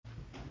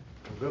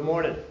Good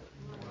morning.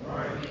 Good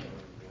morning.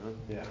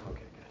 Yeah,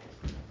 okay,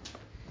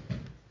 good.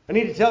 I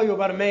need to tell you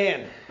about a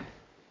man.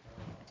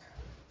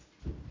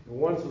 There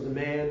once was a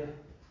man,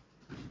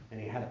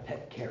 and he had a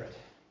pet carrot.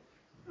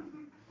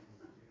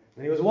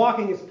 And he was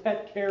walking his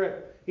pet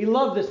carrot. He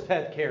loved this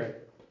pet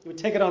carrot. He would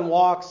take it on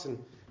walks, and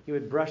he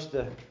would brush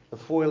the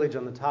foliage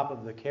on the top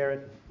of the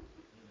carrot.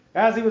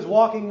 As he was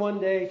walking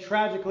one day,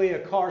 tragically, a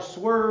car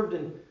swerved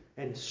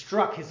and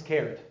struck his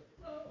carrot.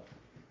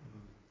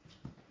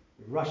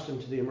 He rushed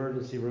him to the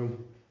emergency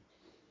room.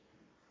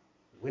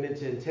 Went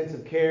into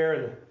intensive care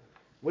and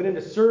went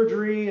into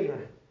surgery, and the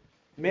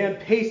man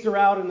paced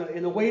around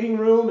in the waiting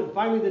room, and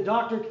finally the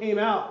doctor came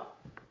out.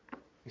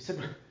 He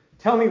said,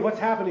 "Tell me what's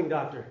happening,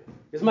 doctor.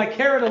 Is my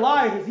carrot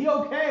alive? Is he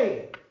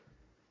okay?"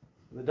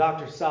 And the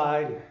doctor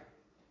sighed,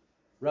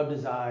 rubbed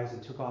his eyes,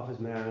 and took off his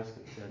mask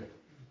and said,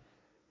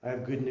 "I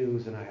have good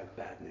news and I have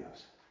bad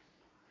news.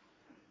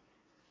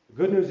 The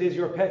good news is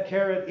your pet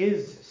carrot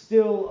is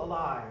still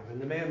alive."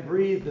 And the man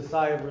breathed a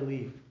sigh of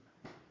relief.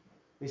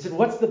 He said,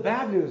 "What's the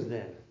bad news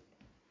then?"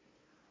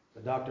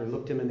 The doctor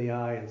looked him in the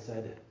eye and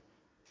said,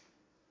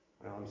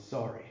 "Well, I'm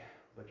sorry,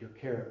 but your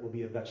carrot will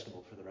be a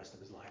vegetable for the rest of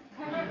his life."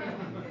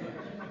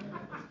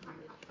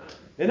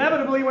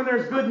 Inevitably, when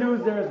there's good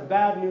news, there is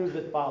bad news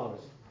that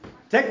follows.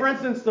 Take, for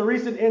instance, the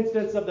recent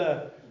instance of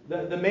the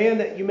man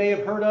that you may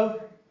have heard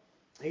of.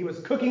 He was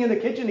cooking in the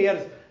kitchen. He had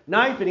his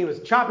knife, and he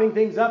was chopping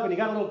things up, and he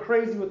got a little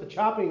crazy with the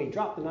chopping, and he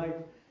dropped the knife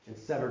and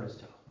severed his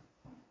toe.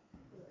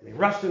 And they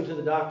rushed him to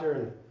the doctor,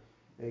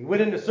 and he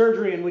went into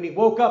surgery, and when he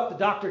woke up, the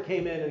doctor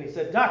came in, and he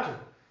said, "Doctor,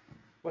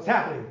 what's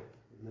happening?"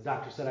 And the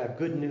doctor said, "I have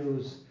good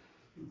news,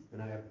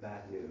 and I have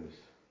bad news."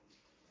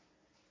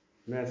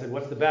 The man said,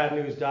 "What's the bad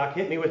news, Doc?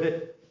 Hit me with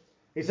it."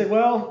 He said,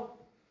 "Well,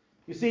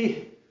 you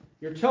see,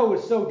 your toe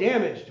was so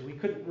damaged, we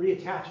couldn't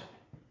reattach it.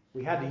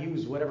 We had to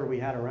use whatever we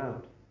had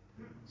around.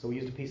 So we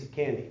used a piece of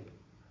candy."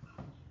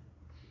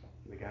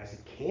 And the guy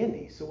said,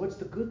 "Candy? So what's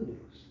the good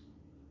news?"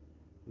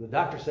 And the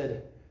doctor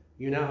said,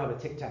 "You now have a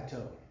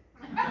tic-tac-toe."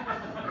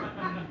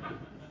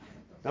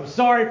 I'm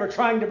sorry for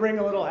trying to bring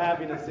a little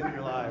happiness into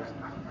your lives.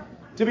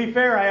 To be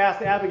fair, I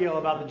asked Abigail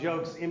about the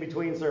jokes in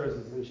between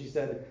services, and she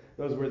said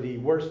those were the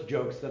worst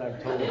jokes that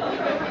I've told since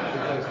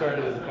I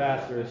started as a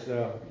pastor.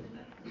 So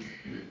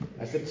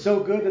I said,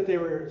 so bad they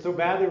were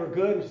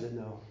good? And she said,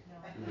 no.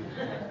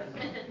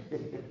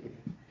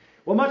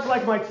 Well, much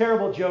like my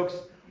terrible jokes,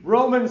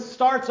 Romans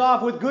starts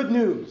off with good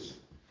news.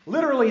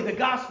 Literally, the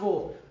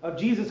gospel of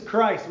Jesus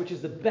Christ, which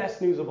is the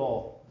best news of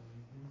all.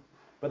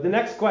 But the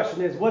next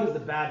question is, what is the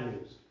bad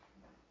news?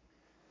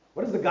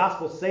 What is the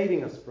gospel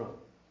saving us from?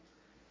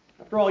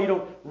 After all, you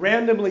don't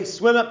randomly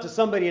swim up to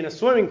somebody in a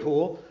swimming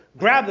pool,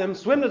 grab them,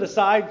 swim to the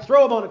side,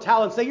 throw them on a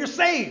towel and say, "You're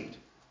saved."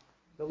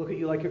 They'll look at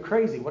you like you're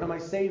crazy. What am I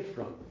saved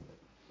from?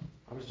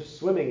 I was just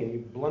swimming and you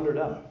blundered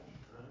up.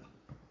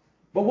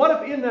 But what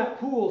if in that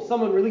pool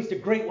someone released a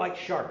great white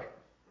shark,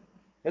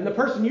 and the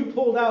person you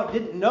pulled out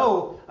didn't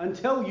know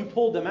until you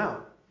pulled them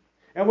out?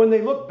 And when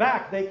they looked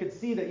back, they could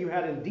see that you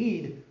had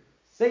indeed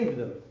saved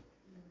them.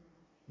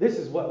 This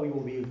is what we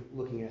will be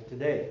looking at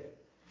today.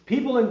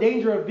 People in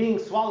danger of being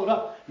swallowed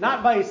up,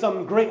 not by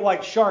some great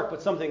white shark,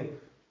 but something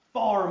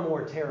far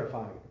more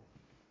terrifying.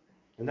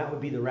 And that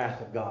would be the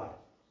wrath of God.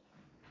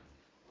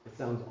 It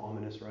sounds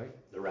ominous, right?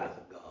 The wrath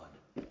of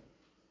God.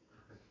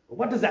 But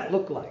what does that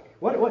look like?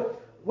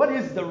 What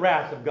is the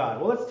wrath of God?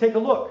 Well, let's take a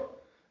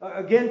look.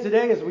 Again,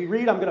 today, as we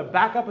read, I'm going to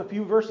back up a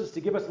few verses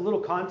to give us a little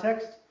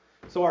context.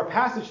 So our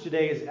passage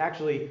today is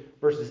actually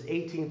verses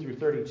 18 through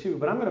 32,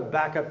 but I'm going to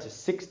back up to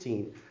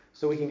 16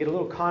 so we can get a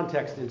little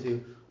context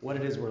into what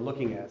it is we're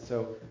looking at.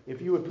 So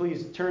if you would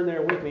please turn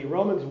there with me.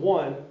 Romans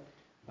 1,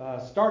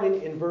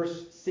 starting in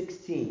verse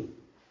 16.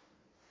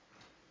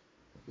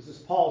 This is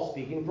Paul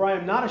speaking. "For I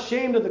am not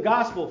ashamed of the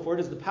gospel, for it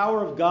is the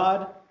power of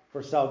God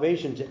for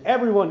salvation to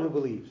everyone who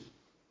believes,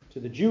 to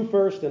the Jew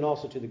first and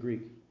also to the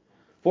Greek.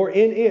 For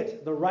in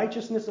it the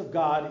righteousness of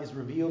God is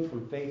revealed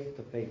from faith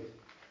to faith.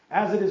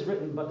 As it is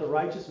written, but the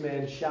righteous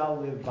man shall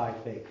live by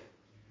faith.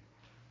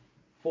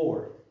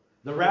 4.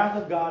 The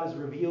wrath of God is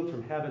revealed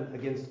from heaven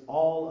against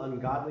all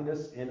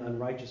ungodliness and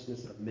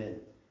unrighteousness of men,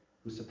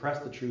 who suppress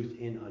the truth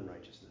in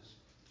unrighteousness.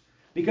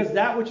 Because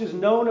that which is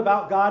known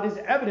about God is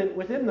evident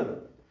within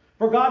them,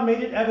 for God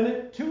made it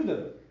evident to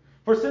them.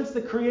 For since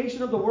the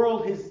creation of the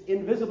world, his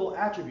invisible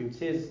attributes,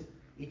 his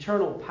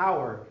eternal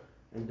power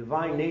and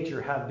divine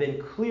nature have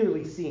been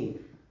clearly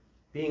seen,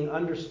 being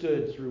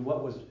understood through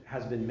what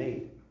has been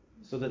made,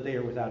 so that they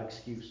are without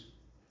excuse.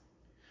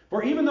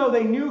 For even though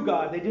they knew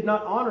God, they did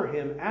not honor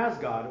him as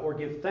God or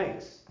give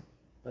thanks,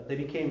 but they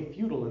became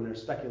futile in their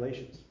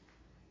speculations,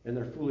 and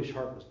their foolish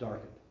heart was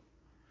darkened.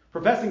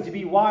 Professing to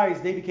be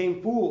wise, they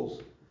became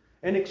fools,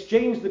 and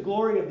exchanged the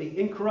glory of the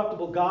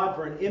incorruptible God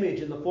for an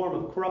image in the form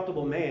of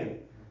corruptible man,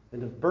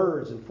 and of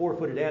birds and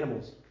four-footed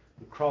animals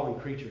and crawling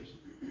creatures.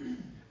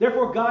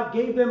 Therefore God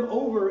gave them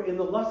over in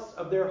the lusts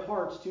of their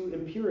hearts to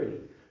impurity,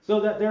 so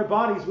that their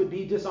bodies would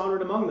be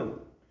dishonored among them.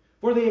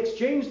 For they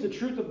exchanged the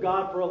truth of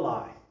God for a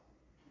lie,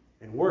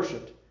 and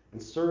worshipped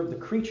and served the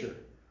creature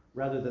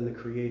rather than the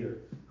Creator,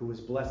 who is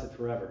blessed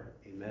forever.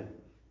 Amen.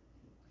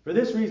 For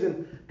this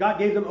reason, God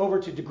gave them over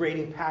to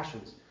degrading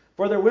passions.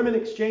 For their women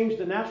exchanged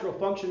the natural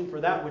function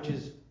for that which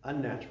is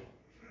unnatural.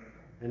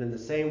 And in the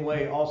same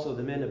way, also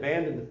the men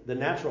abandoned the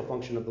natural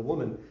function of the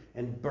woman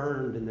and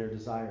burned in their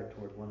desire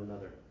toward one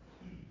another.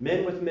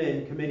 Men with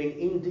men committing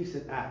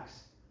indecent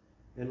acts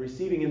and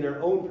receiving in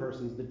their own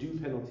persons the due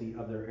penalty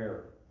of their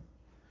error.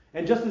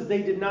 And just as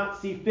they did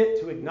not see fit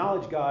to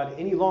acknowledge God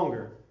any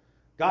longer,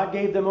 God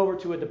gave them over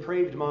to a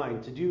depraved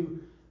mind to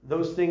do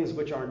those things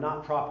which are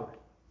not proper,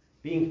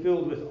 being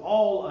filled with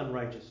all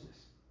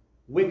unrighteousness,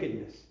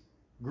 wickedness,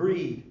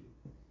 greed,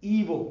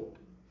 evil,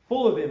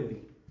 full of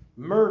envy,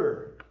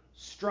 murder,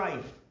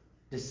 strife,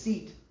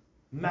 deceit,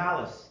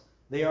 malice.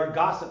 They are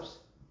gossips,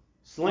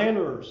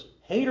 slanderers,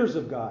 haters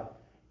of God,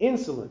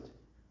 insolent,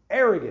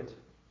 arrogant,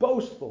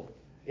 boastful,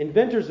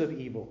 inventors of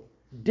evil,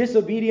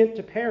 disobedient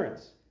to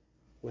parents,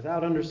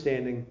 without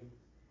understanding,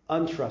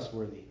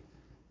 untrustworthy,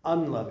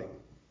 unloving,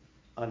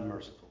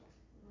 unmerciful.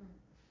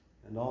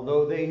 And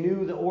although they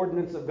knew the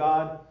ordinance of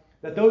God,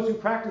 that those who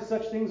practice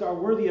such things are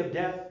worthy of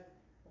death,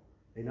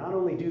 they not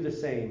only do the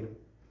same,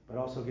 but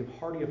also give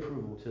hearty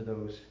approval to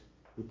those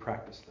who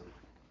practice them.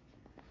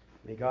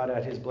 May God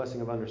add his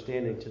blessing of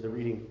understanding to the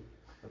reading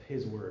of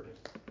his word.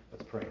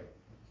 Let's pray.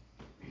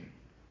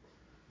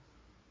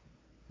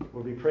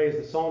 Lord, we praise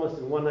the psalmist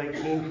in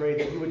 119, pray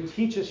that you would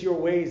teach us your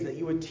ways, that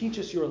you would teach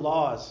us your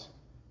laws,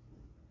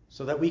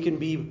 so that we can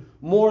be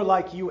more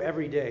like you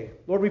every day.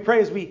 Lord, we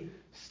pray as we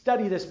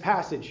study this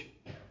passage,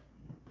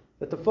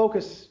 that the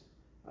focus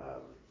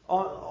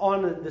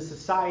on the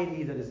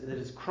society that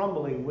is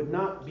crumbling would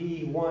not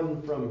be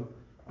one from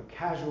a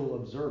casual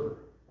observer,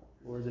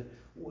 or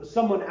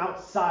someone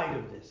outside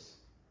of this,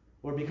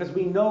 or because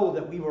we know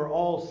that we were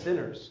all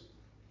sinners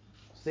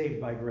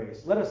saved by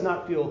grace. Let us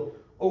not feel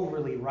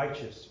overly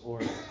righteous or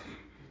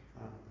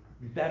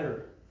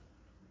better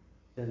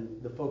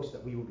than the folks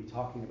that we will be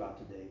talking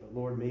about today. But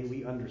Lord, may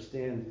we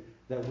understand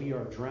that we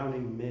are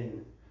drowning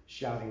men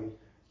shouting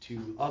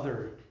to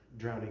other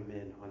drowning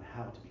men on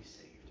how to be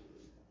saved.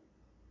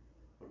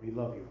 Lord, we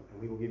love you,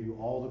 and we will give you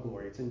all the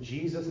glory. It's in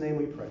Jesus' name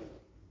we pray.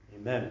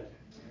 Amen.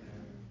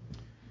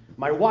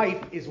 My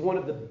wife is one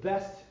of the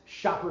best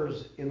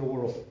shoppers in the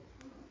world.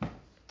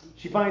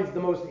 She finds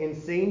the most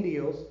insane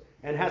deals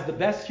and has the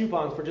best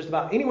coupons for just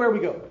about anywhere we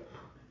go.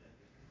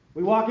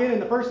 We walk in,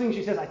 and the first thing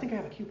she says, I think I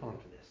have a coupon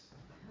for this.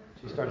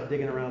 She starts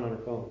digging around on her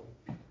phone.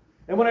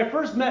 And when I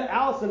first met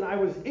Allison, I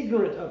was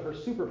ignorant of her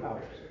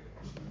superpowers.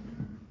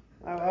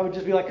 I would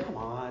just be like, come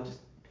on, just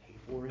pay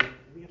for it.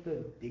 We have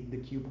to dig the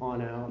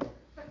coupon out.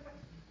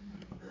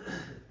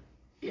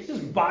 Let's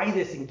just buy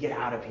this and get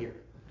out of here.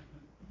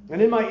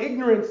 And in my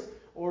ignorance,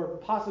 or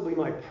possibly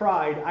my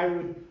pride, I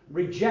would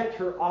reject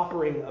her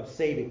offering of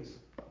savings.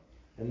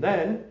 And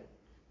then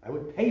I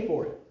would pay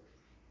for it,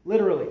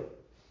 literally.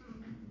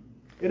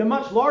 In a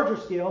much larger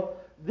scale,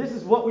 this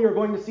is what we are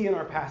going to see in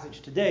our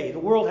passage today. The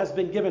world has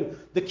been given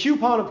the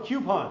coupon of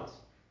coupons,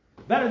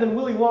 better than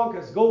Willy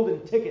Wonka's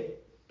golden ticket,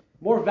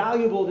 more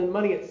valuable than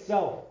money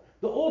itself,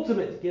 the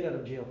ultimate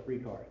get-out-of-jail-free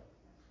card.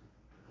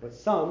 But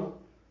some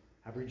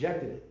have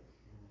rejected it.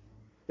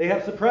 They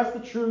have suppressed the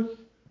truth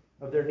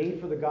of their need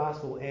for the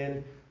gospel,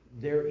 and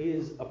there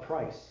is a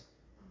price.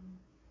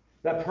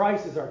 That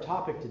price is our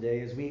topic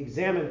today as we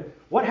examine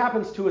what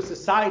happens to a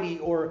society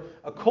or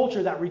a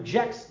culture that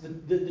rejects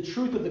the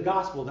truth of the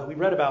gospel that we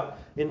read about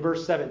in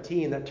verse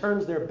 17, that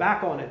turns their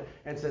back on it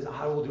and says,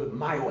 I will do it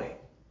my way.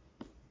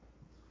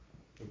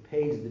 It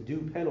pays the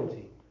due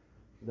penalty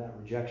for that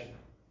rejection.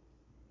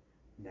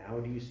 Now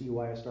do you see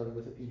why I started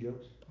with a few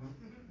jokes?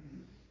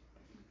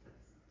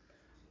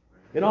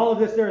 In all of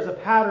this, there is a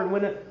pattern.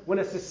 When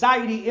a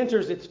society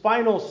enters its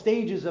final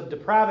stages of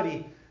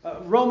depravity,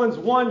 Romans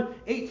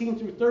 1:18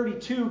 through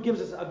 32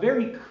 gives us a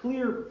very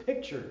clear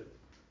picture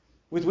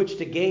with which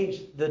to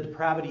gauge the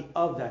depravity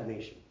of that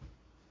nation.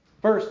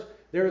 First,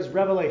 there is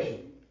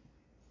revelation.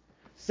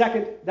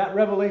 Second, that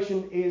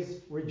revelation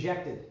is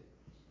rejected.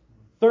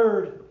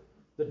 Third,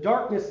 the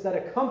darkness that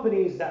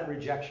accompanies that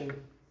rejection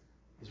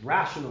is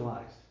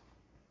rationalized.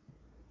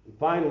 And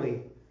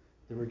finally,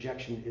 the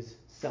rejection is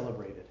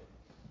celebrated.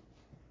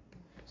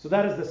 So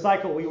that is the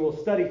cycle we will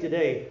study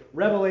today.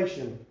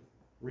 Revelation,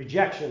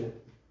 rejection,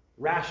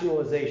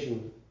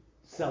 rationalization,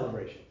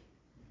 celebration.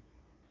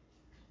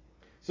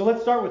 So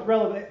let's start with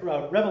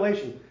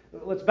Revelation.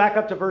 Let's back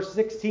up to verse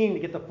 16 to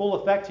get the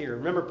full effect here.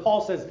 Remember,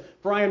 Paul says,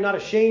 for I am not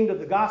ashamed of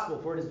the gospel,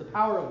 for it is the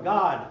power of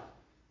God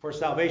for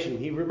salvation.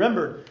 He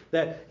remembered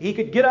that he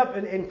could get up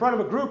in front of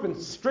a group and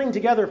string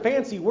together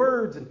fancy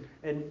words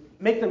and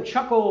make them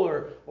chuckle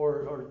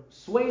or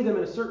sway them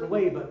in a certain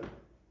way, but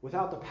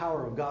without the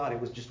power of God,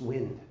 it was just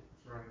wind.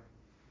 That's right.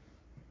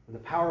 And the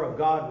power of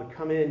God would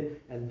come in,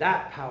 and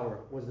that power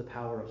was the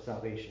power of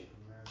salvation.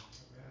 Amen.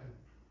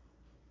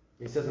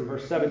 He says in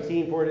verse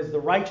 17, for it is the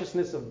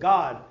righteousness of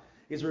God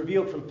is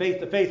revealed from faith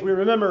to faith. We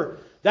remember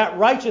that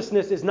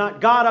righteousness is not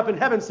God up in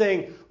heaven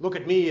saying, look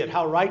at me, at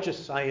how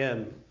righteous I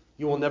am.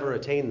 You will never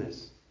attain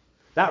this.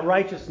 That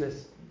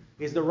righteousness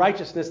is the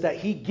righteousness that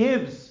he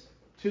gives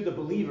to the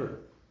believer,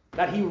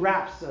 that he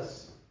wraps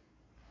us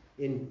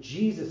in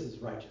Jesus'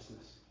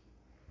 righteousness.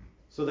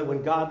 So that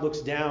when God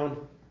looks down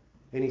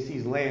and he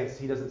sees Lance,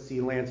 he doesn't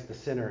see Lance the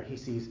sinner. He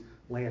sees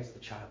Lance the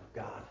child of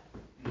God.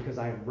 Because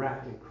I am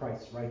wrapped in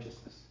Christ's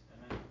righteousness.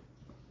 Amen.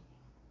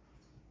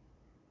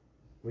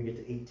 We get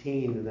to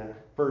 18 and that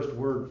first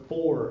word,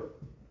 for.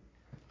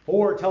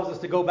 For tells us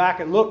to go back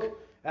and look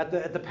at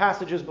the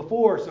passages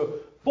before. So,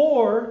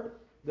 for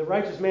the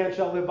righteous man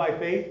shall live by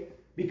faith,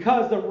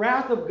 because the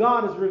wrath of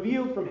God is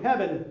revealed from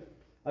heaven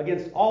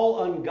against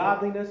all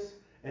ungodliness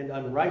and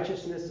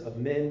unrighteousness of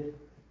men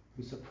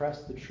who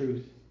suppress the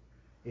truth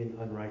in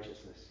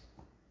unrighteousness.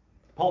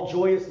 Paul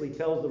joyously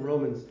tells the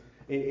Romans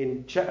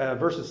in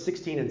verses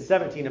 16 and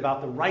 17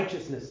 about the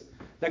righteousness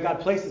that God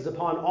places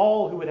upon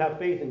all who would have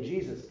faith in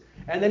Jesus.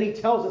 And then he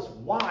tells us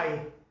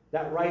why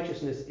that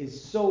righteousness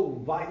is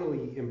so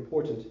vitally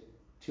important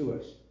to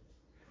us.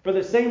 For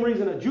the same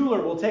reason, a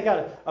jeweler will take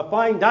out a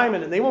fine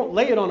diamond and they won't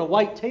lay it on a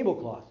white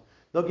tablecloth.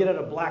 They'll get out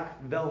a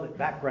black velvet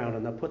background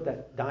and they'll put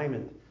that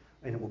diamond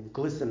and it will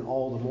glisten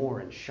all the more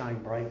and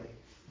shine brightly.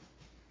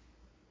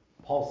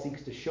 Paul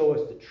seeks to show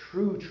us the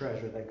true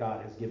treasure that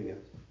God has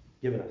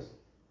given us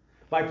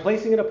by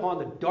placing it upon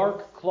the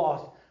dark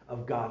cloth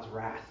of God's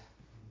wrath.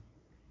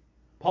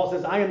 Paul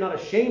says, I am not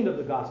ashamed of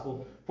the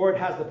gospel, for it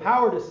has the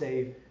power to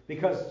save,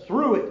 because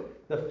through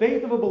it, the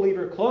faith of a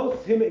believer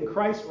clothes him in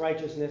Christ's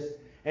righteousness.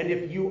 And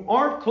if you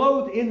aren't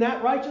clothed in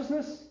that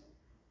righteousness,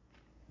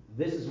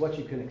 this is what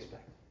you can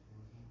expect.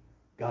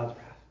 God's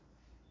wrath.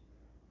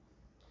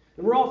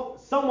 And we're all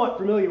somewhat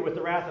familiar with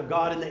the wrath of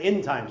God in the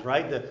end times,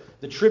 right?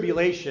 The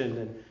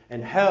tribulation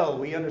and hell.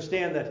 We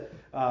understand that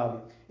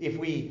if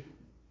we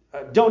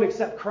don't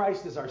accept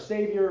Christ as our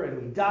Savior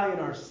and we die in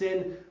our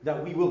sin,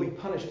 that we will be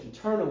punished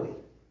eternally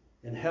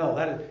in hell.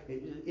 That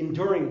is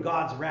enduring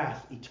God's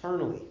wrath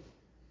eternally.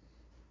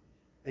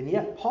 And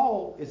yet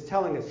Paul is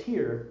telling us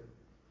here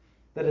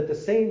that at the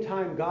same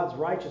time God's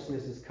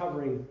righteousness is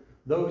covering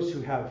those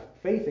who have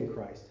faith in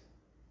Christ,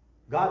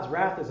 God's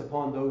wrath is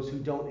upon those who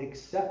don't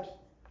accept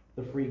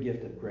the free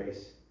gift of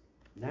grace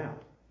now,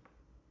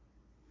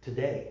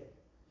 today,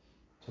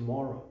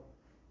 tomorrow,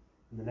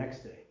 and the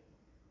next day.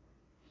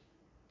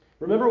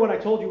 Remember when I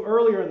told you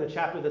earlier in the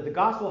chapter that the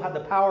gospel had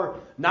the power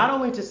not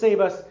only to save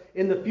us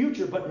in the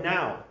future, but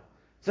now.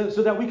 So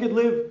that we could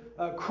live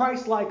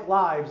Christ-like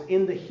lives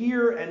in the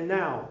here and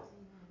now.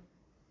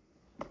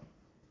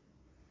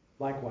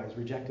 Likewise,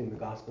 rejecting the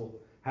gospel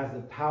has the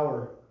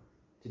power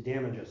to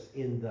damage us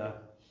in the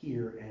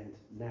here and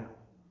now.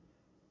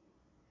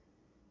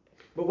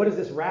 But what is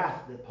this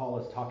wrath that Paul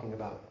is talking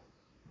about?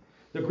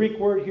 The Greek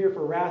word here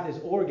for wrath is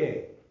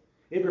orge.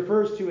 It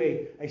refers to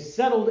a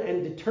settled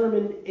and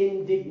determined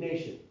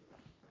indignation.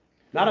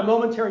 Not a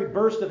momentary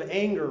burst of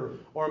anger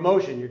or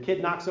emotion. Your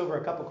kid knocks over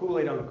a cup of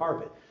Kool-Aid on the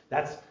carpet.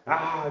 That's,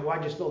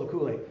 why'd you spill the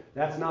Kool-Aid?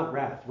 That's not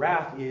wrath.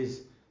 Wrath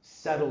is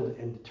settled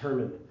and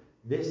determined.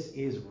 This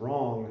is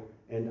wrong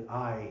and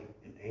I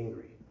am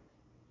angry.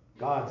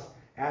 God's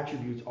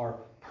attributes are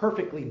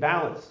perfectly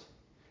balanced.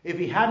 If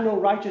he had no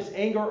righteous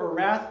anger or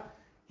wrath,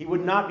 he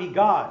would not be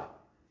God.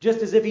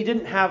 Just as if he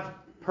didn't have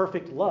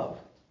perfect love.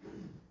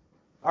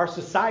 Our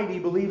society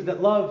believes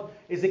that love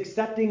is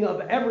accepting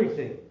of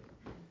everything.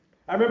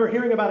 I remember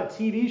hearing about a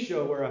TV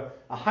show where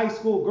a high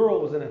school girl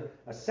was in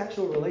a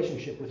sexual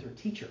relationship with her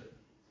teacher.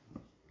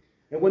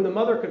 And when the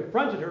mother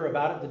confronted her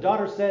about it, the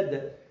daughter said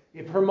that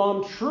if her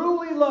mom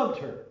truly loved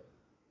her,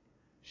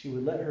 she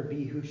would let her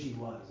be who she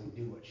was and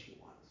do what she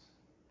wants.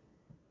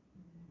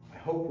 I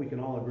hope we can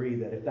all agree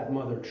that if that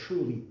mother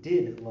truly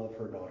did love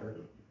her daughter,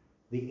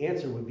 the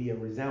answer would be a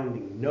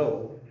resounding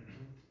no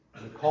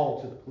and a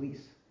call to the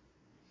police.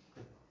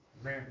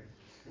 Man.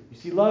 You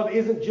see, love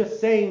isn't just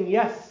saying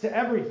yes to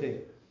everything.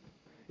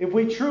 If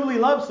we truly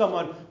love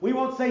someone, we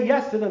won't say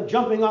yes to them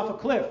jumping off a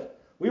cliff.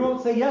 We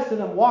won't say yes to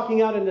them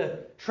walking out into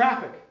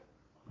traffic.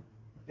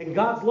 And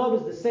God's love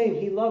is the same.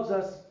 He loves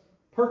us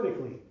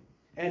perfectly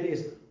and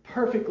is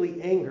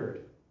perfectly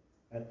angered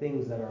at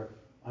things that are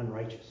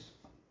unrighteous.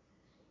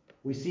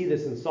 We see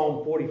this in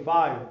Psalm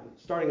 45,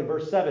 starting in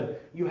verse 7.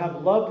 You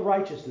have loved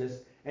righteousness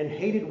and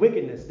hated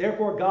wickedness.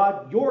 Therefore,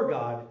 God, your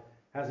God,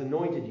 has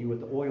anointed you with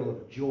the oil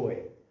of joy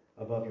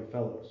above your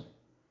fellows.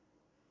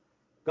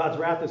 God's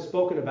wrath is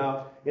spoken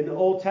about in the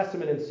Old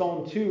Testament in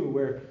Psalm 2,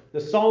 where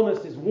the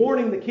psalmist is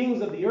warning the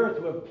kings of the earth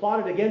who have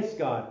plotted against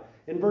God.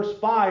 In verse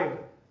 5,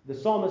 the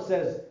psalmist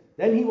says,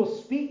 then he will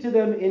speak to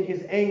them in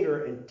his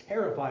anger and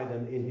terrify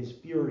them in his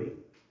fury.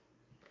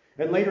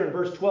 And later in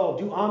verse 12,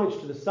 do homage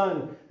to the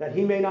Son, that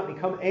he may not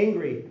become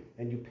angry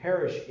and you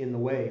perish in the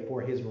way,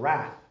 for his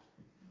wrath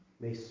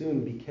may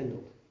soon be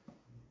kindled.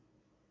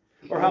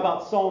 Or how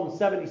about Psalm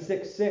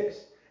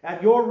 76:6?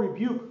 At your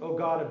rebuke, O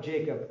God of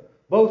Jacob,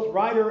 both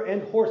rider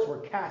and horse were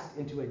cast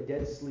into a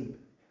dead sleep.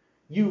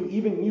 You,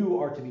 even you,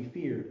 are to be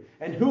feared.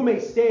 And who may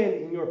stand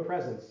in your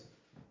presence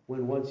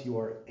when once you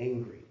are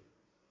angry?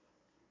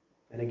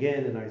 And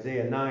again in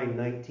Isaiah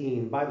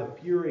 9:19, by the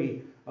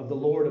fury of the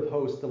Lord of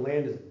hosts, the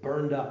land is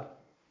burned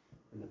up,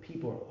 and the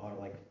people are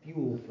like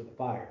fuel for the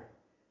fire.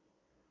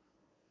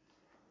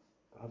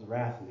 God's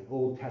wrath in the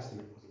Old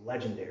Testament was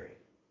legendary.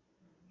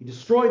 He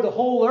destroyed the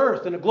whole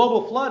earth in a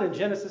global flood in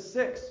Genesis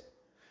 6.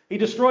 He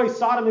destroys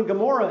Sodom and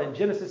Gomorrah in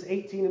Genesis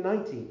 18 and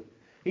 19.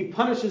 He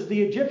punishes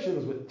the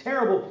Egyptians with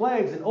terrible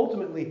plagues and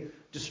ultimately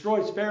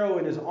destroys Pharaoh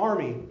and his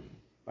army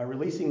by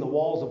releasing the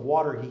walls of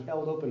water he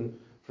held open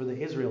for the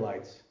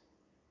Israelites.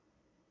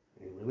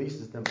 He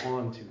releases them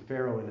on to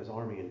Pharaoh and his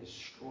army and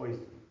destroys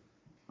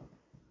them.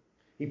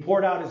 He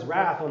poured out his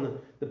wrath on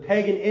the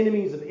pagan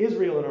enemies of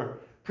Israel in our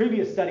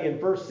previous study in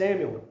 1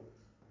 Samuel.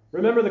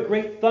 Remember the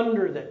great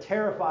thunder that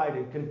terrified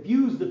and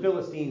confused the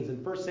Philistines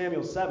in 1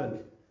 Samuel 7,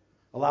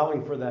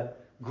 allowing for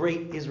that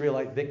great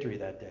Israelite victory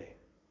that day.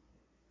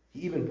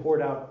 He even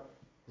poured out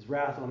his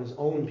wrath on his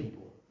own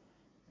people.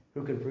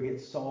 Who can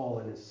forget Saul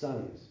and his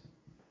sons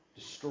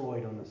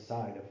destroyed on the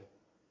side of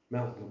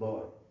Mount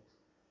Gilboa?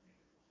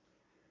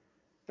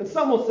 And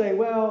some will say,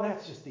 well,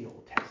 that's just the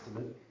Old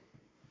Testament.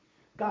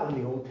 God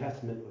in the Old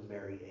Testament was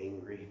very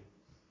angry.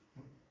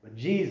 But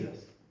Jesus,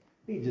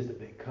 he's just a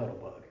big cuddle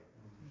bug.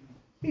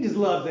 He just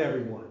loves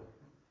everyone.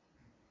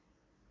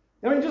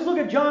 I mean, just look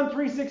at John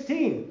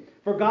 3:16.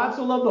 For God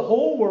so loved the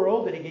whole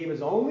world that he gave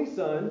his only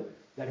Son,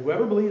 that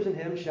whoever believes in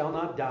him shall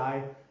not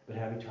die, but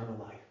have eternal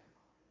life.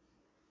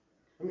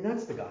 I mean,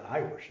 that's the God I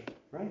worship,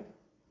 right?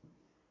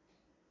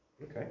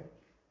 Okay.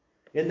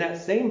 In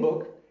that same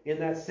book, in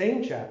that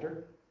same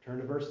chapter, turn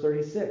to verse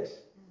 36.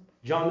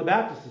 John the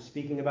Baptist is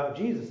speaking about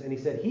Jesus, and he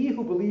said, he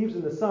who believes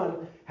in the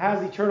Son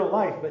has eternal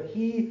life, but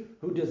he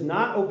who does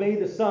not obey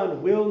the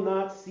Son will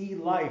not see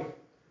life,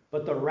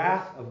 but the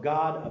wrath of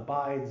God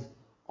abides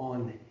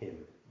on him.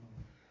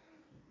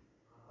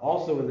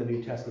 Also in the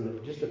New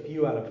Testament, just a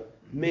few out of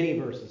many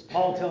verses,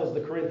 Paul tells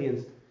the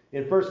Corinthians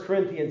in 1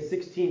 Corinthians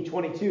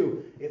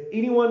 16:22, if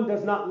anyone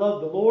does not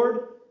love the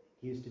Lord,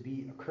 he is to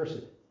be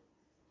accursed.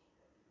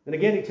 And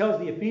again, he tells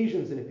the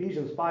Ephesians in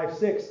Ephesians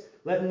 5:6,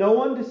 let no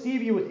one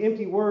deceive you with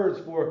empty words,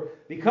 for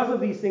because of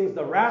these things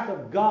the wrath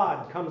of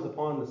God comes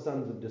upon the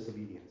sons of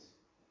disobedience.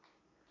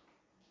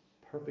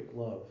 Perfect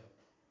love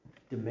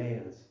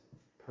demands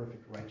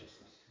perfect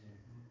righteousness.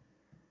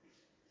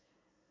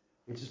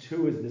 And just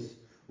who is this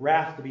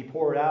wrath to be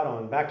poured out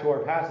on? Back to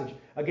our passage.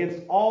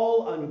 Against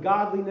all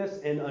ungodliness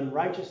and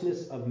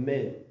unrighteousness of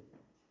men.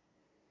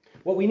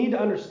 What we need to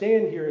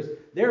understand here is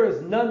there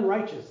is none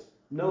righteous,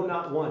 no,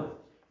 not one.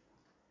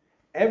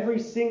 Every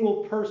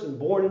single person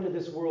born into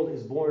this world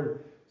is born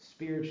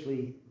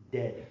spiritually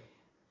dead.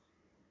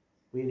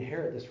 We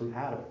inherit this from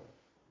Adam.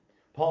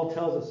 Paul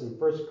tells us in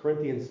 1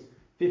 Corinthians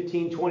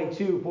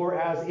 15:22, for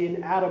as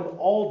in Adam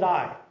all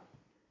die,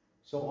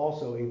 so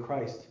also in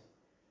Christ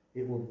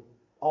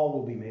all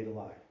will be made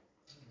alive.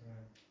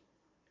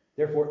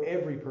 Therefore,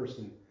 every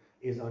person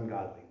is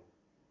ungodly.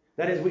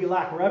 That is, we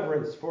lack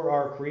reverence for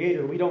our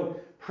Creator. We don't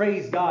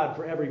praise God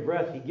for every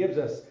breath he gives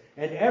us.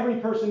 And every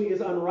person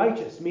is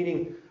unrighteous,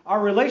 meaning our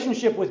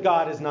relationship with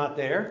God is not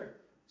there.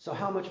 So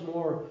how much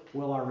more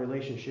will our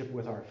relationship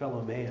with our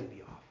fellow man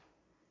be off?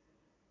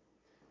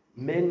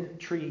 Men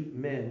treat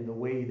men the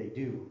way they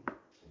do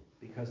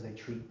because they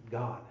treat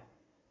God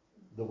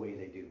the way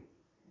they do.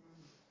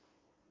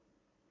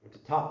 And to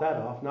top that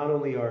off, not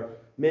only are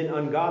men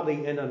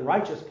ungodly and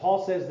unrighteous,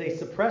 Paul says they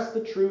suppress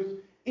the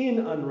truth in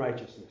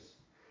unrighteousness.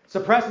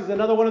 Suppress is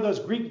another one of those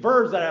Greek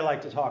verbs that I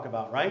like to talk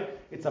about, right?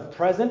 It's a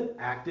present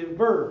active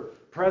verb.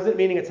 Present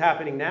meaning it's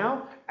happening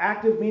now.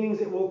 Active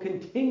means it will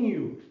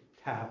continue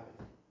to happen.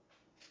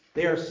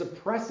 They are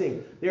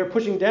suppressing. They are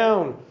pushing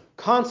down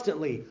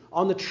constantly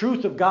on the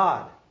truth of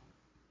God.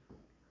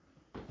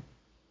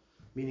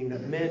 Meaning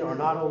that men are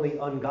not only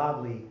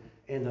ungodly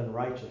and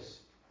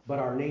unrighteous, but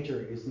our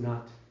nature is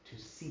not to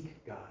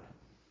seek God,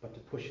 but to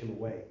push him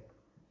away.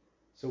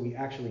 So we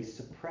actually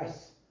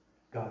suppress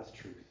God's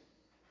truth.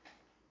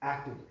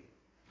 Actively.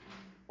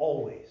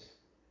 Always.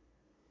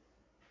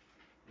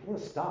 I want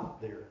to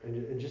stop there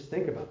and just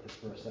think about this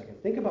for a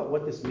second. Think about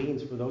what this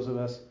means for those of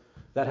us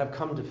that have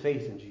come to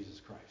faith in Jesus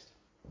Christ.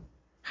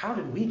 How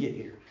did we get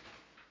here?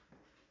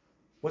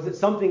 Was it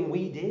something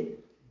we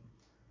did?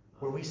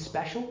 Were we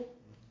special?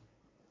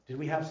 Did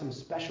we have some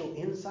special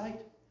insight?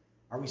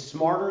 Are we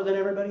smarter than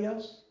everybody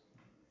else?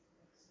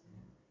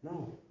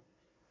 No.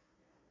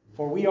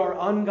 For we are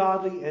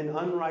ungodly and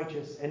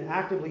unrighteous and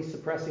actively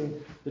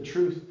suppressing the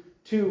truth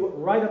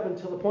right up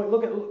until the point.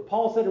 Look at what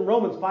Paul said in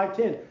Romans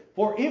 5:10.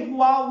 For if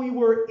while we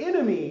were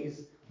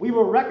enemies, we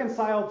were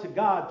reconciled to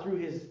God through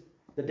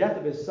the death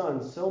of his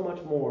Son, so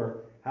much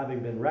more, having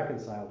been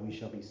reconciled, we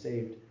shall be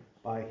saved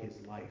by his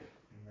life.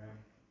 Amen.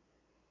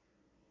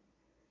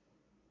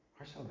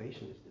 Our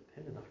salvation is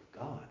dependent on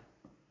God.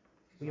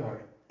 We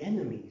are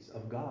enemies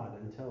of God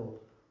until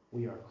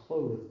we are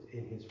clothed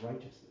in his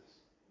righteousness.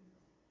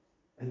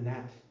 And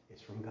that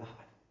is from God.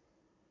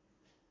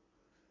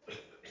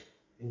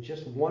 In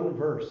just one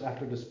verse,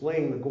 after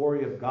displaying the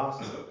glory of the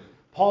gospel,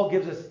 Paul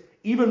gives us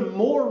even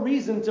more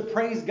reason to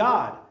praise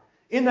God,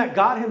 in that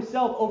God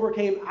himself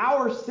overcame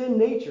our sin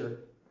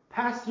nature,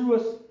 passed through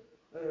us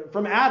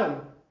from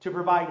Adam to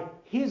provide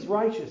his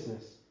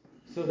righteousness,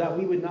 so that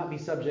we would not be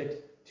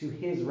subject to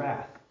his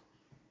wrath.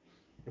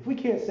 If we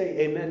can't say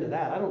amen to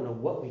that, I don't know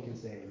what we can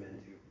say amen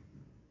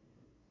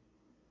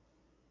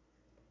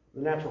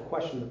The natural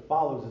question that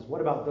follows is,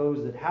 what about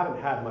those that haven't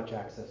had much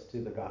access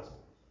to the gospel?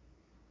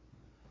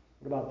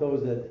 What about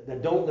those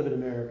that don't live in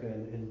America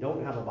and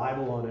don't have a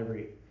Bible on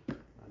every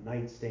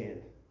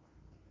nightstand?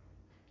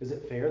 Is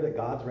it fair that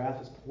God's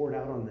wrath is poured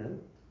out on them?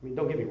 I mean,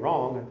 don't get me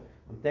wrong,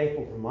 I'm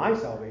thankful for my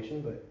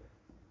salvation, but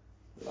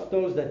what about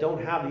those that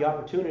don't have the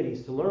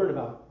opportunities to learn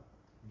about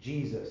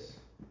Jesus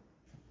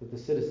that the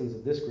citizens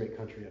of this great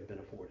country have been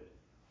afforded?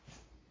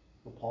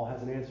 Well, Paul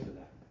has an answer to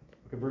that.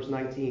 Look at verse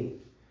 19.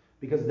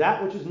 Because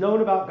that which is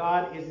known about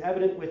God is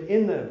evident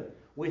within them.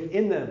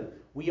 Within them.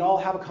 We all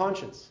have a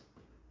conscience.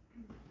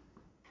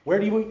 Where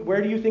do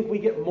you think we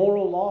get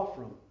moral law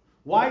from?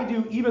 Why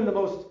do even the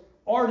most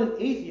ardent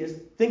atheists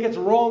think it's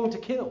wrong to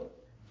kill?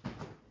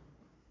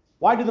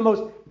 Why do the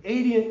most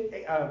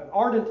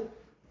ardent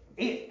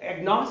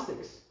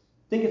agnostics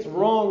think it's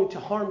wrong to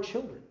harm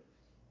children?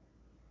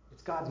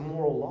 It's God's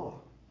moral law.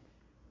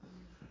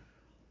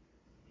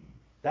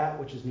 That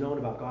which is known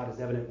about God is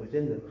evident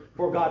within them.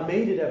 For God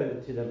made it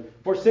evident to them.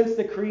 For since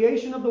the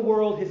creation of the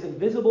world, his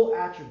invisible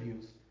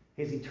attributes,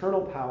 his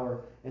eternal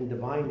power and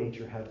divine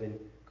nature have been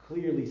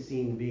clearly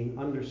seen, being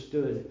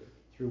understood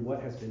through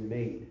what has been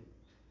made,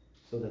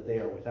 so that they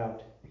are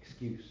without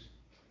excuse.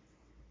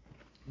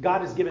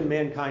 God has given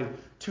mankind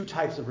two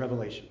types of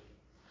revelation.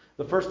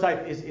 The first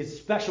type is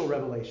special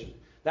revelation.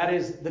 That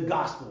is the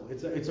gospel.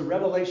 It's a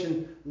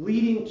revelation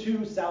leading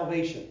to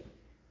salvation.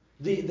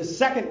 The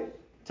second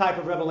type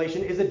of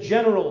revelation is a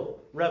general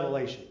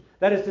revelation.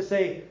 That is to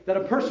say that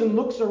a person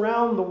looks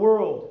around the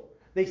world.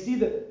 They see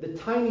the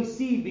tiny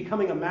seed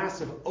becoming a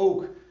massive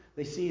oak.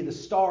 They see the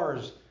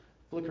stars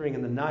flickering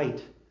in the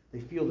night. They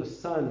feel the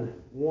sun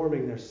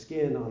warming their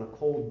skin on a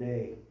cold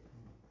day.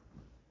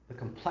 The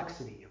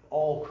complexity of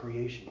all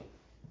creation.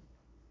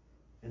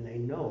 And they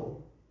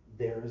know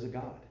there is a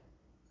God.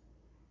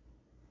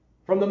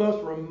 From the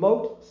most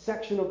remote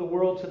section of the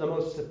world to the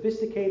most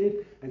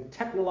sophisticated and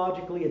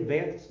technologically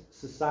advanced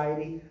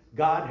society,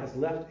 God has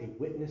left a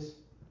witness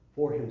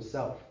for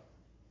himself.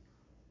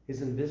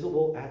 His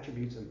invisible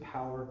attributes and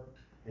power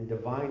and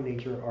divine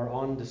nature are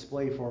on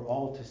display for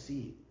all to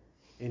see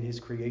in his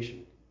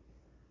creation.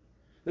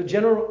 The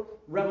general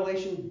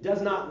revelation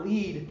does not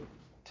lead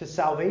to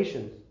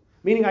salvation.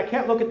 Meaning I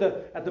can't look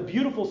at the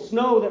beautiful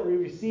snow that we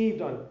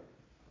received on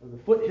the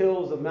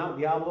foothills of Mount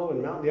Diablo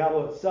and Mount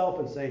Diablo itself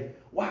and say,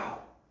 wow,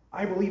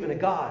 I believe in a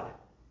God,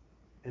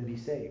 and be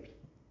saved.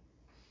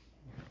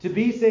 To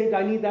be saved,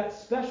 I need that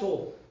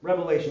special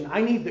revelation.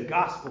 I need the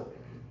gospel.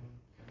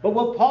 But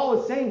what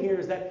Paul is saying here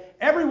is that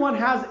everyone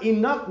has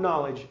enough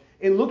knowledge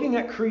in looking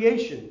at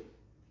creation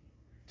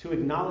to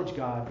acknowledge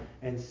God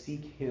and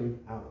seek him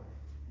out.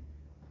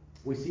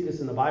 We see this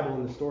in the Bible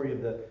in the story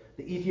of the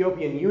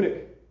Ethiopian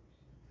eunuch.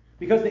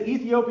 Because the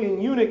Ethiopian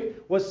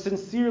eunuch was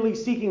sincerely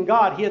seeking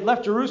God. He had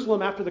left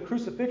Jerusalem after the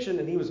crucifixion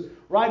and he was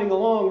riding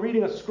along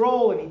reading a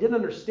scroll and he didn't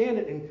understand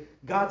it. And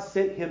God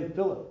sent him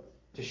Philip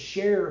to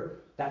share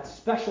that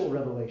special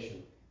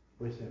revelation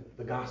with him,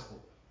 the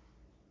gospel.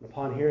 And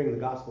upon hearing the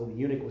gospel, the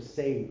eunuch was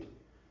saved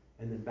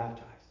and then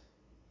baptized.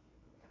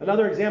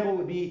 Another example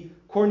would be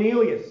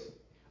Cornelius,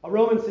 a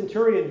Roman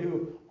centurion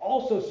who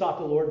also sought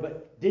the Lord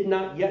but did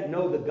not yet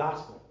know the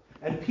gospel.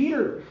 And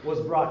Peter was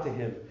brought to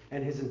him,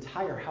 and his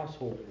entire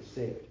household was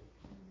saved.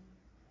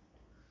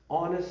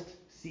 Honest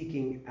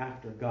seeking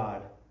after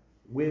God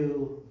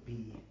will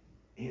be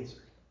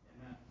answered.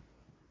 Amen.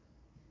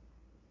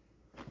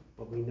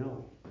 But we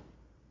know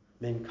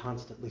men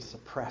constantly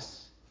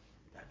suppress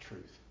that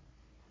truth.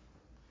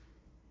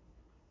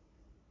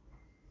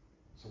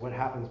 So what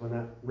happens when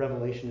that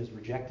revelation is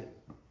rejected?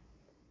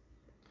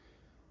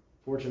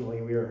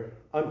 Unfortunately, we are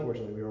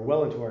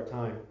well into our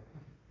time.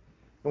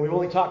 And we've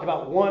only talked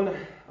about one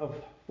of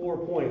 4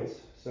 points,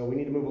 so we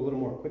need to move a little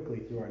more quickly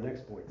through our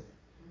next points.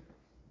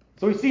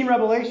 So we've seen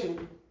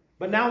revelation,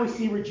 but now we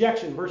see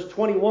rejection. Verse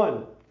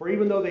 21, for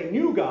even though they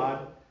knew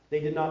God, they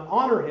did not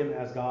honor him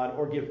as God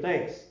or give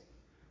thanks.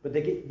 But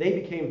they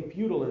became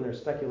futile in their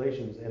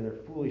speculations, and their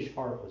foolish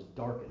heart was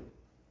darkened.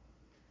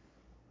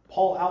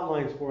 Paul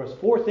outlines for us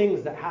 4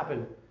 things that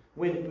happen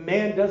when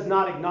man does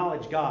not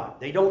acknowledge God.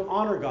 They don't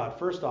honor God,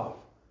 first off.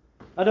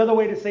 Another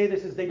way to say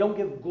this is they don't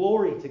give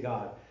glory to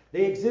God.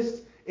 They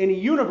exist in a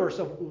universe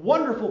of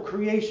wonderful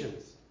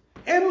creations,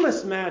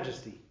 endless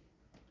majesty,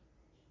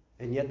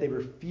 and yet they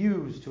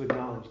refuse to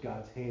acknowledge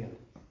God's hand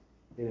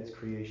in its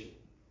creation.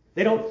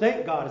 They don't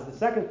thank God is the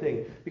second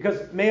thing,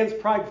 because man's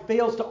pride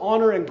fails to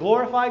honor and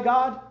glorify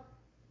God.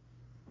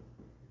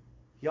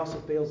 He also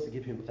fails to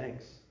give him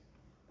thanks.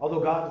 Although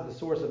God is the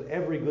source of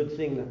every good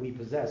thing that we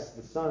possess,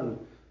 the sun,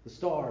 the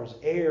stars,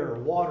 air,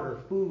 water,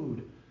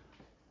 food,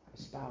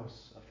 a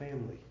spouse, a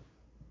family.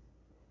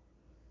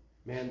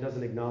 Man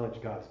doesn't acknowledge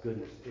God's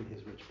goodness in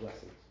his rich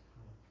blessings.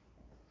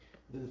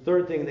 The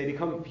third thing, they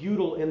become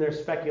futile in their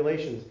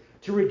speculations.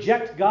 To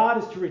reject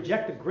God is to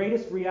reject the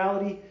greatest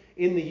reality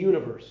in the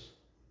universe.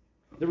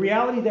 The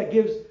reality that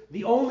gives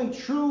the only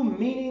true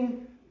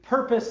meaning,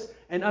 purpose,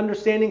 and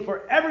understanding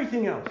for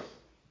everything else.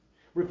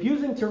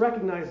 Refusing to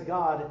recognize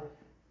God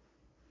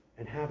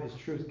and have his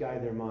truth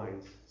guide their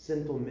minds,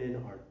 sinful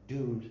men are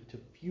doomed to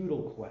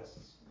futile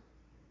quests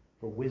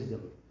for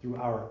wisdom through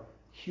our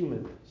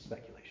human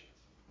speculations.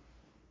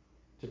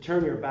 To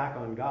turn your back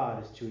on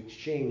God is to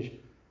exchange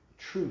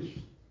truth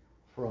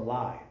for a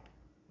lie.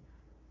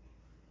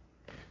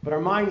 But our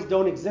minds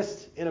don't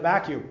exist in a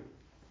vacuum.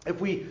 If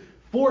we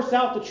force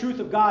out the truth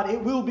of God,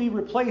 it will be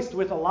replaced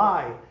with a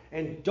lie,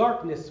 and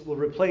darkness will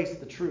replace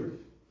the truth.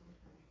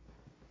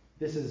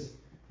 This is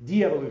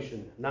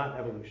de-evolution, not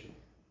evolution.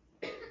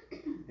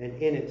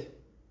 And in it,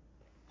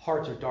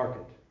 hearts are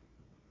darkened.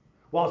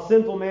 While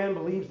sinful man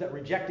believes that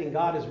rejecting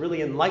God is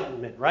really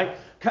enlightenment, right?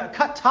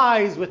 Cut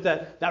ties with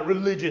that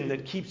religion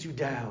that keeps you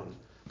down.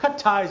 Cut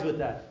ties with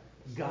that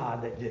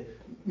God that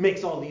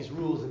makes all these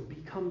rules and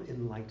become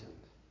enlightened.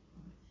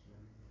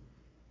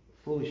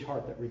 The foolish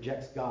heart that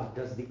rejects God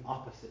does the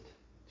opposite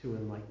to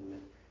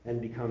enlightenment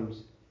and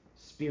becomes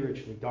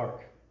spiritually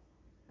dark.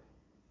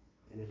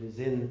 And it is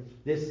in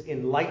this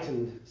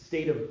enlightened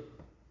state of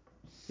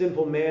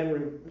sinful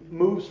man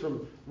moves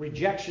from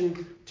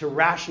rejection to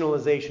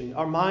rationalization.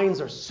 Our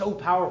minds are so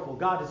powerful.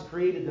 God has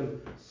created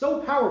them so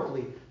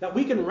powerfully that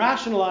we can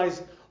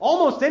rationalize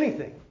almost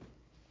anything.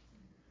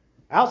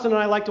 Allison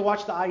and I like to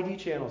watch the ID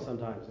channel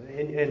sometimes.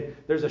 And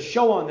there's a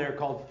show on there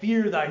called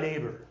Fear Thy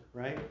Neighbor,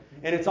 right?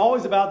 And it's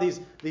always about these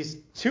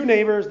two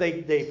neighbors.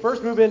 They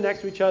first move in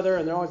next to each other,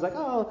 and they're always like,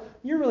 oh,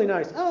 you're really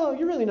nice. Oh,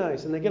 you're really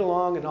nice. And they get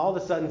along, and all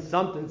of a sudden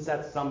something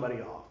sets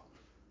somebody off,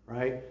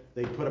 right?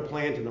 They put a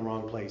plant in the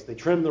wrong place. They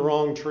trim the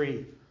wrong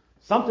tree.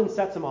 Something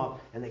sets them off,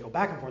 and they go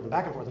back and forth and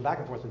back and forth and back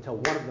and forth until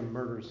one of them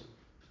murders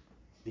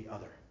the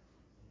other.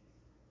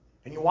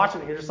 And you're watching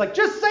it, and you're just like,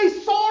 just say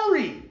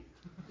sorry.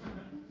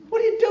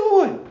 What are you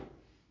doing?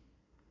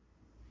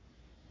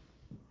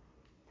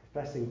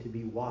 Professing to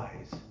be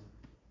wise,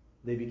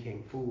 they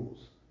became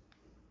fools.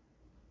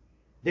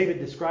 David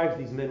describes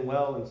these men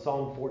well in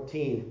Psalm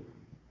 14.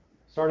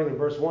 Starting in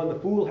verse 1, the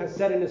fool has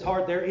said in his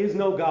heart, there is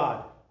no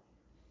God.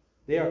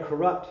 They are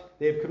corrupt.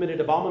 They have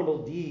committed abominable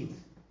deeds.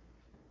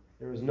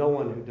 There is no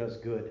one who does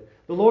good.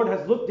 The Lord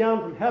has looked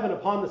down from heaven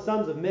upon the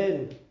sons of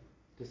men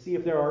to see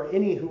if there are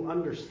any who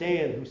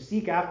understand, who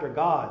seek after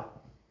God.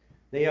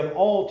 They have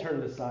all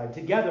turned aside.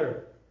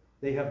 Together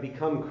they have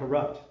become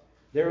corrupt.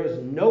 There is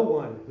no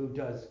one who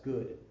does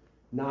good,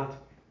 not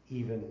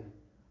even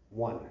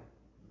one.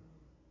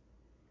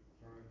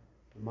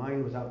 The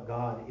mind without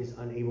God is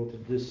unable to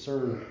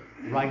discern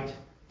right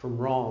from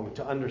wrong,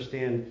 to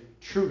understand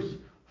truth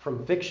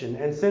from fiction.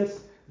 And since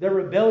their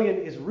rebellion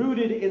is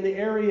rooted in the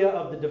area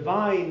of the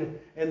divine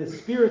and the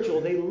spiritual,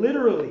 they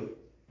literally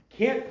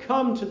can't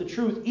come to the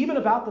truth even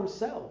about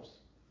themselves.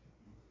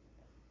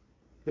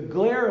 The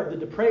glare of the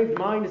depraved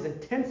mind is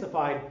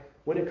intensified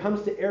when it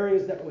comes to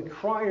areas that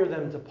require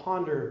them to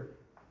ponder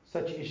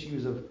such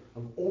issues of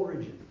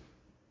origin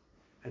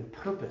and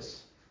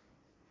purpose,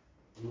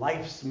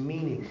 life's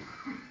meaning.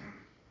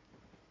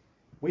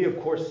 We, of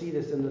course, see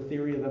this in the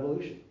theory of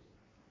evolution.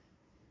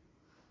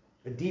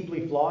 A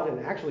deeply flawed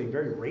and actually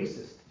very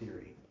racist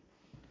theory.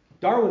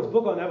 Darwin's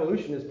book on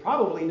evolution is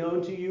probably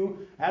known to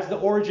you as The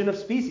Origin of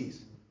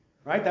Species.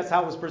 Right? That's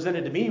how it was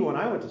presented to me when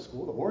I went to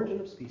school, The Origin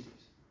of Species.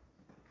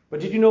 But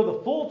did you know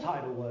the full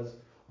title was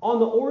On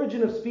the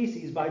Origin of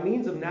Species by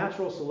Means of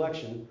Natural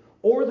Selection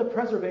or the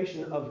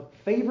Preservation of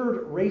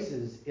Favored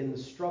Races in the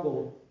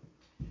Struggle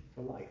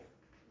for Life?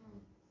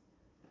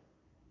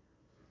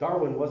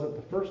 Darwin wasn't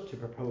the first to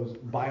propose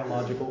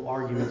biological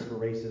arguments for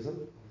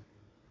racism,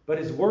 but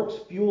his works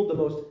fueled the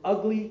most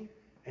ugly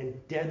and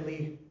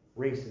deadly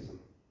racism.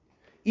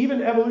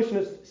 Even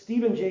evolutionist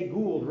Stephen Jay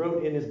Gould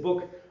wrote in his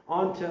book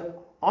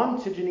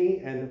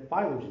Ontogeny and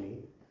Phylogeny,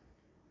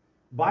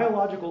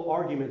 biological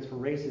arguments for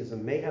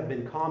racism may have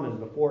been common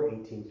before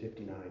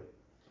 1859,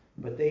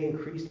 but they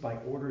increased by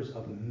orders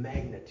of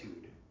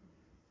magnitude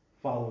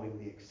following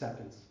the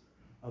acceptance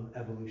of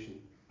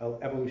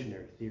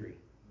evolutionary theory.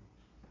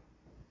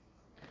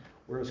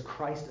 Whereas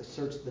Christ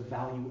asserts the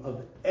value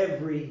of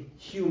every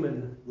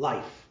human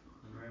life.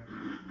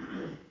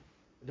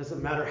 It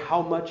doesn't matter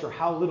how much or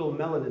how little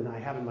melanin I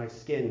have in my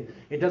skin.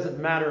 It doesn't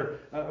matter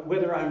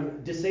whether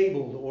I'm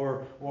disabled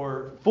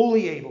or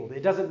fully abled.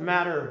 It doesn't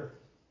matter.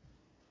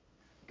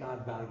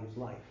 God values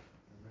life.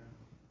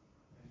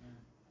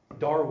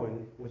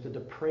 Darwin, with a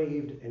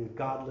depraved and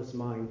godless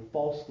mind,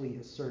 falsely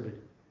asserted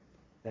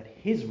that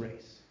his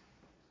race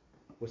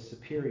was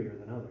superior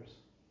than others.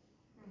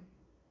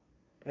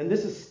 And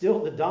this is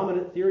still the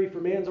dominant theory for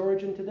man's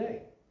origin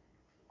today.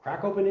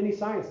 Crack open any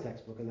science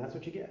textbook and that's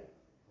what you get.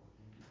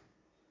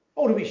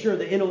 Oh, to be sure,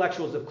 the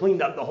intellectuals have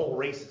cleaned up the whole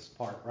racist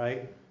part,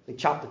 right? They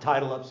chopped the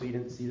title up so you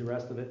didn't see the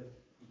rest of it.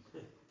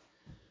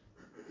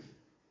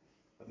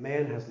 But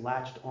man has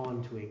latched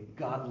on to a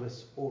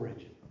godless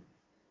origin,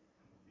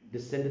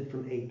 descended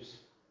from apes,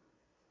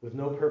 with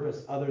no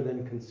purpose other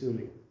than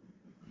consuming,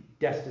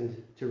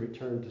 destined to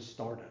return to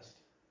stardust.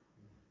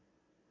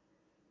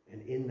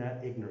 And in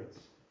that ignorance,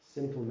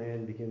 sinful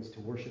man begins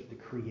to worship the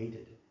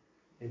created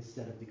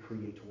instead of the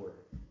creator.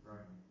 Right.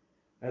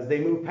 As they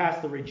move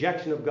past the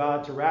rejection of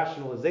God to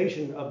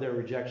rationalization of their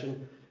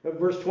rejection,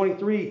 Verse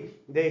 23,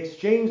 they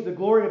exchanged the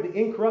glory of the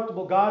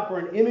incorruptible God for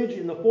an image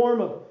in the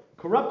form of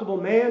corruptible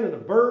man and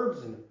of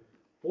birds and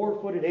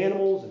four-footed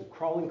animals and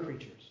crawling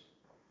creatures.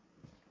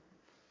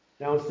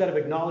 Now, instead of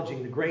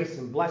acknowledging the grace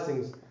and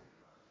blessings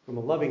from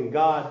a loving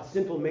God,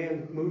 sinful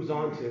man moves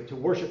on to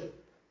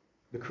worship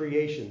the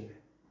creation.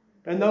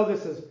 And though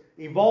this has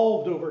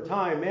evolved over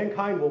time,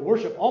 mankind will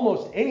worship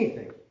almost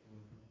anything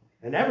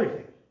and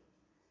everything.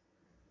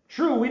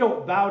 True, we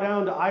don't bow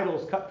down to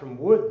idols cut from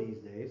wood these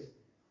days,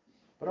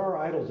 but our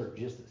idols are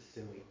just as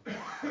silly.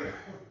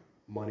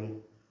 Money,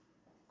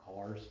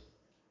 cars,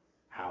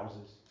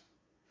 houses,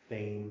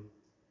 fame.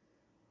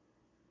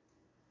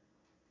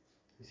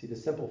 You see, the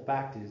simple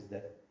fact is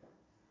that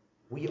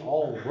we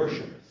all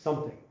worship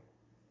something.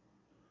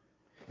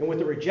 And with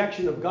the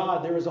rejection of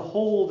God, there is a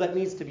hole that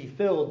needs to be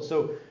filled.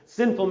 So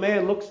sinful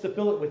man looks to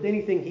fill it with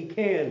anything he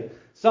can.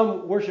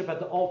 Some worship at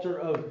the altar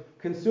of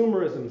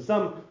consumerism,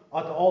 some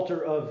at the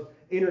altar of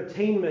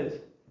entertainment,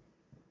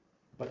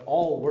 but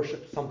all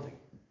worship something.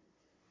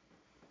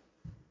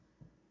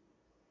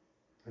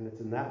 And it's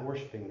in that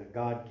worshiping that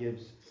God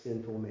gives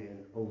sinful man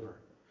over.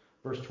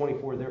 Verse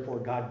 24, therefore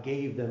God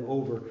gave them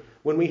over.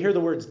 When we hear the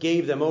words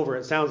gave them over,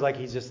 it sounds like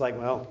he's just like,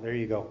 well, there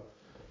you go.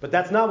 But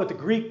that's not what the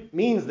Greek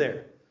means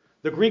there.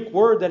 The Greek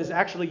word that is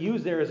actually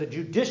used there is a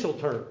judicial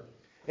term.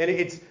 And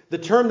it's the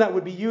term that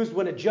would be used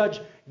when a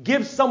judge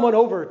gives someone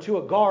over to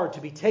a guard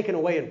to be taken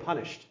away and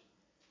punished.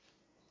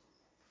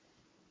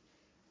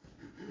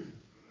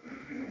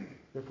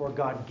 Therefore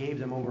God gave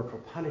them over for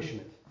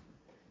punishment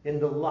in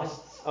the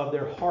lusts of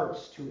their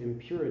hearts to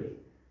impurity.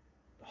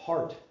 The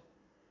heart,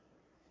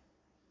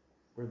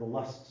 where the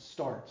lust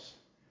starts,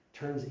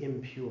 turns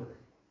impure.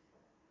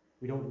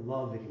 We don't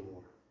love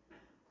anymore.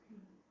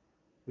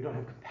 We don't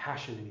have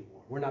compassion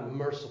anymore. We're not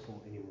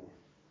merciful anymore.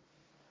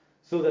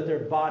 So that their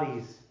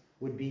bodies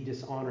would be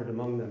dishonored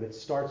among them. It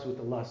starts with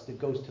the lust. It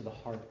goes to the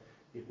heart.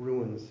 It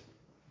ruins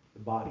the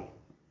body.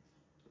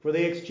 For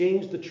they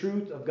exchanged the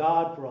truth of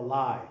God for a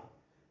lie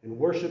and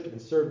worshiped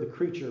and served the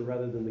creature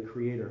rather than the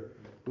Creator,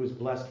 who is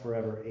blessed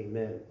forever.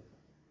 Amen.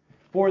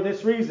 For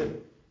this reason,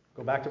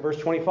 go back to verse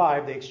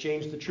 25, they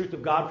exchanged the truth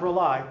of God for a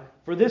lie.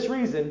 For this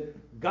reason,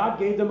 God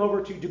gave them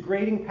over to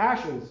degrading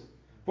passions.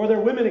 For their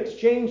women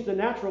exchanged the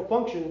natural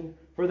function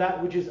for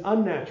that which is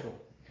unnatural.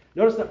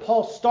 Notice that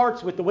Paul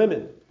starts with the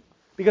women,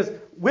 because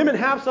women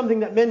have something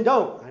that men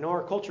don't. I know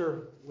our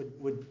culture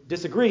would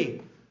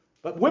disagree,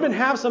 but women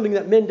have something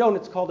that men don't.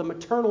 It's called a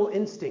maternal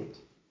instinct.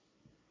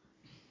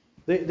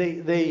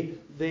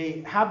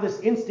 They have this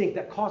instinct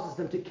that causes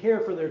them to care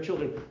for their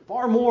children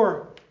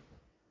far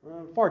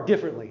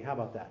differently. How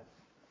about that?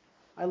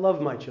 I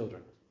love my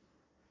children,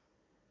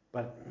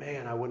 but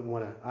man, I wouldn't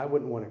want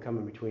to come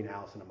in between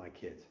Allison and my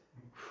kids.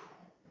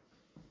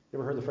 You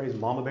ever heard the phrase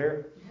 "mama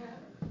bear"?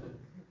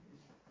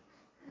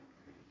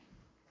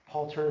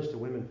 Paul turns to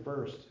women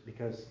first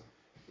because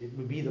it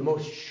would be the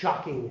most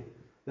shocking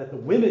that the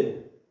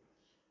women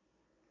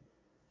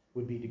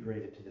would be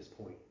degraded to this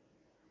point.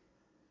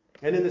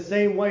 And in the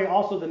same way,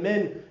 also the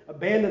men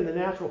abandoned the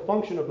natural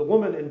function of the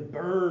woman and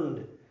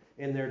burned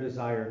in their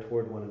desire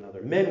toward one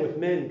another. Men with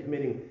men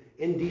committing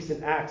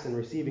indecent acts and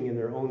receiving in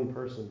their own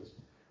persons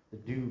the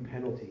due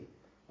penalty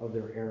of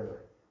their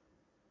error.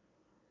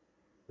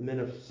 The men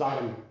of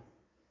Sodom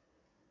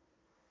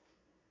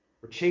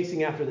were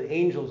chasing after the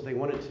angels. They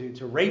wanted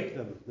to rape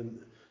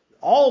them.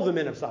 All the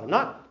men of Sodom.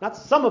 Not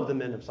some of the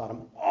men of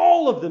Sodom.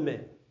 All of the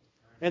men.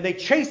 And they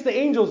chased the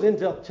angels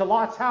into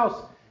Lot's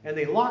house. And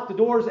they locked the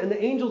doors. And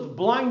the angels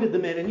blinded the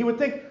men. And you would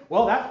think,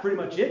 well, that's pretty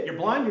much it. You're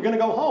blind. You're going to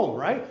go home,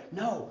 right?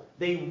 No.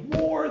 They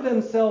wore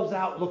themselves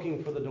out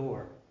looking for the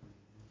door.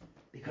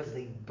 Because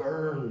they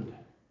burned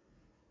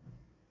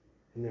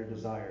in their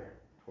desire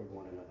toward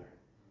one another.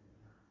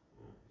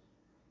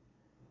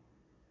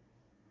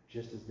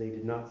 Just as they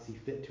did not see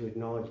fit to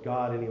acknowledge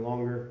God any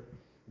longer,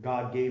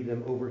 God gave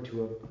them over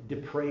to a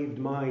depraved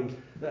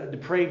mind.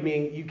 Depraved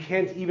meaning you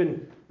can't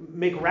even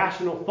make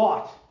rational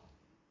thought.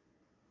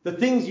 The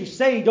things you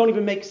say don't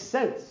even make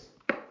sense.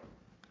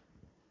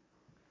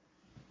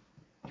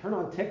 Turn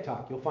on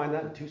TikTok. You'll find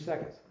that in 2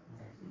 seconds.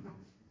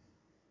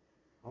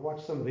 I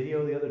watched some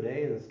video the other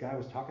day, and this guy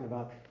was talking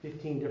about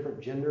 15 different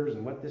genders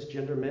and what this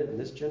gender meant, and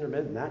this gender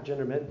meant, and that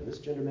gender meant, and this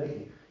gender meant.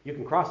 And you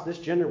can cross this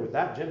gender with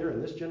that gender,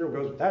 and this gender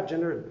goes with that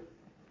gender.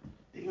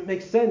 It didn't even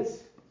make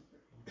sense.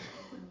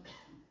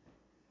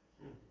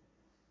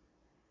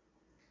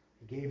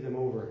 He gave them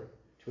over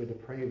to a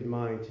depraved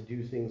mind to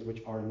do things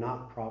which are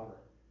not proper.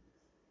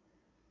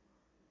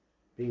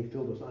 Being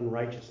filled with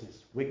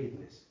unrighteousness,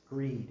 wickedness,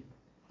 greed,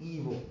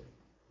 evil,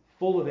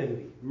 full of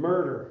envy,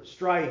 murder,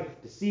 strife,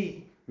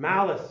 deceit,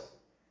 malice.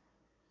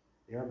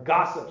 They are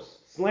gossips,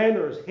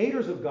 slanderers,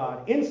 haters of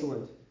God,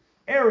 insolent,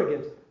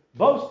 arrogant,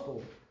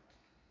 boastful,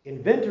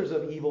 inventors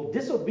of evil,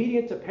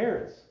 disobedient to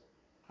parents.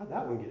 How'd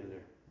that one get in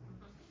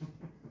there?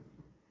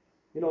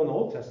 You know, in the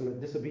Old Testament,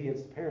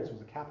 disobedience to parents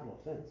was a capital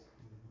offense.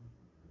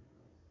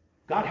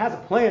 God has a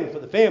plan for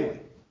the family.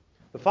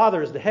 The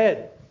father is the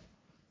head.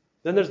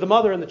 Then there's the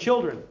mother and the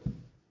children.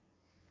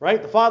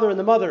 Right? The father and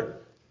the mother,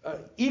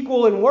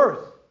 equal in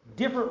worth,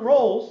 different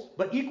roles,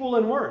 but equal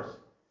in worth.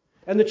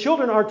 And the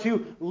children are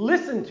to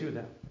listen to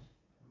them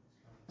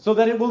so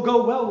that it will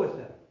go well with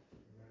them.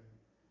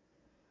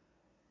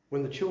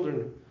 When the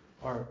children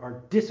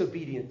are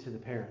disobedient to the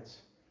parents,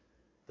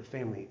 the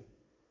family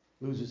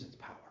loses its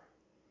power.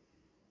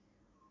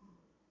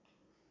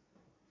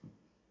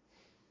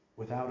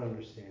 Without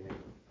understanding,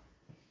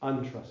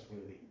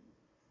 untrustworthy,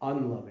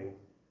 unloving,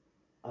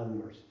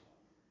 unmerciful.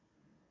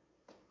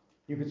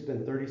 You could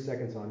spend 30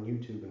 seconds on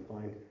YouTube and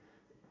find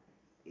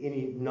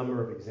any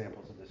number of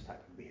examples of this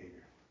type of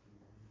behavior.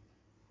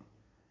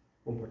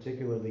 One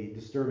particularly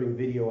disturbing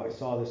video I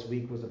saw this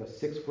week was of a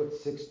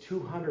 6'6",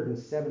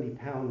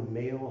 270-pound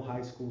male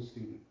high school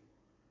student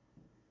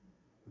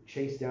who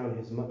chased down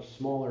his much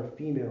smaller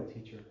female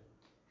teacher,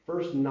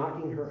 first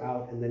knocking her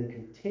out and then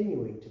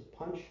continuing to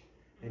punch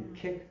and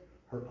kick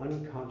her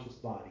unconscious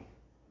body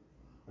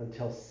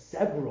until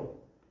several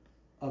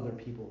other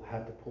people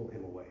had to pull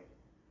him away.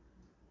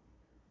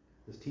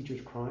 This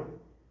teacher's crime?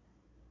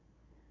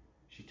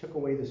 She took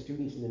away the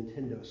student's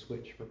Nintendo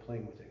Switch for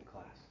playing with it in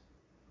class.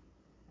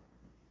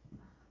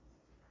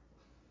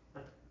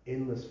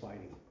 Endless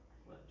fighting,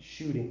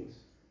 shootings,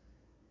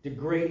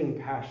 degrading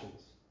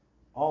passions,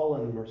 all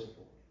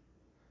unmerciful.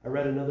 I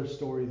read another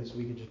story this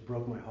week, it just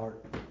broke my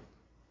heart. It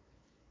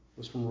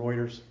was from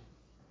Reuters,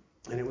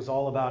 and it was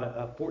all about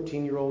a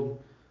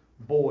 14-year-old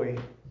boy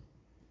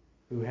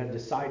who had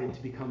decided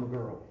to become a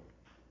girl.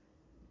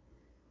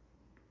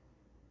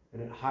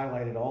 And it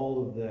highlighted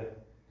all of the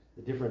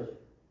different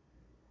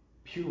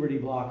puberty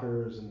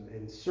blockers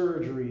and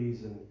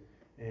surgeries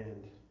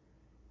and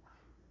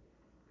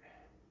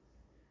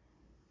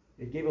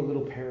it gave a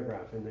little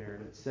paragraph in there,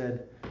 and it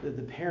said that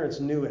the parents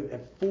knew it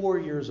at 4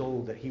 years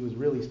old that he was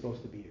really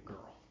supposed to be a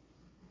girl.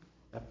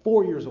 At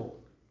 4 years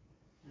old.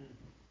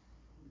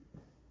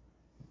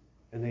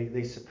 And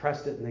they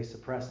suppressed it and they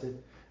suppressed it.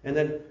 And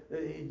then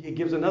it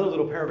gives another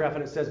little paragraph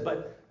and it says,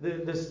 but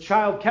this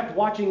child kept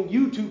watching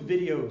YouTube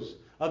videos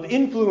of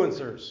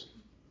influencers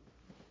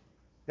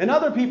and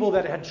other people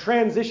that had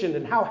transitioned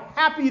and how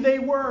happy they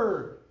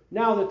were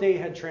now that they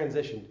had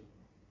transitioned.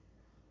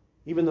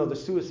 Even though the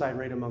suicide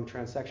rate among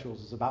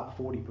transsexuals is about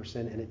 40%,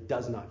 and it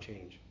does not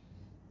change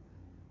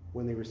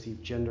when they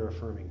receive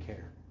gender-affirming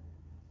care.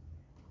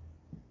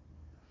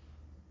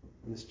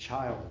 And this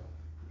child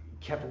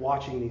kept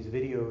watching these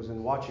videos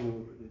and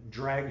watching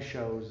drag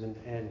shows,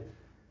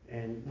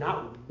 and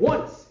not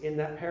once in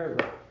that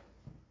paragraph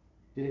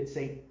did it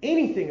say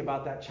anything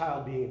about that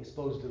child being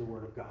exposed to the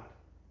Word of God.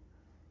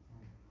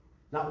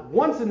 Not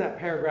once in that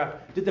paragraph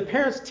did the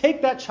parents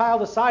take that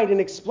child aside and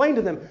explain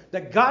to them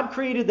that God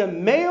created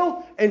them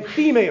male and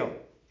female.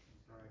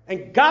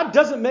 And God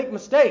doesn't make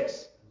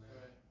mistakes.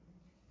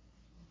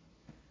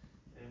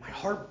 My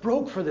heart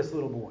broke for this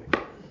little boy.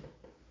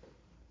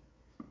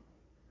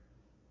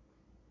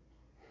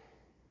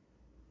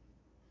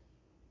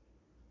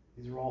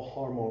 These are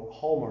all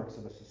hallmarks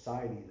of a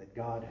society that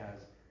God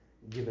has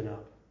given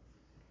up.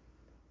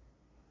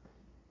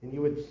 And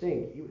you would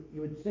think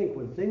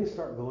when things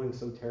start going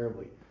so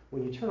terribly,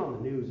 when you turn on the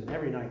news and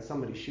every night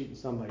somebody's shooting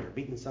somebody or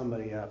beating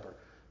somebody up, or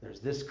there's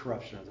this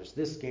corruption or there's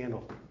this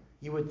scandal,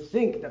 you would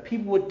think that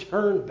people would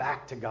turn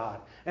back to God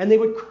and they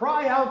would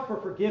cry out for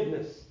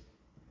forgiveness.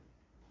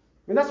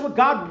 And that's what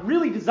God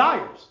really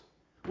desires.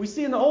 We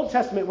see in the Old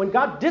Testament when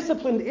God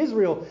disciplined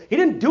Israel, He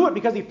didn't do it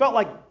because He felt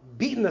like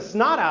beating the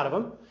snot out of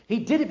them. He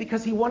did it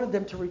because He wanted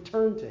them to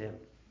return to Him.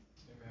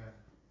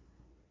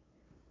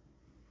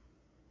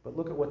 But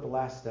look at what the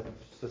last step of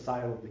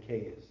societal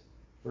decay is.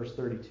 Verse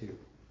 32.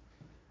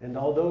 And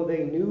although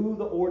they knew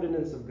the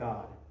ordinance of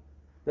God,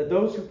 that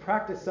those who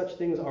practice such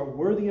things are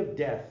worthy of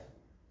death,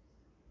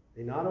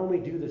 they not only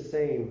do the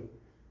same,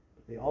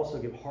 but they also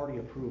give hearty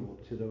approval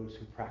to those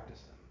who practice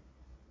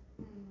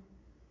them.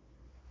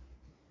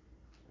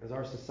 As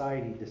our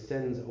society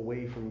descends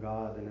away from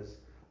God and as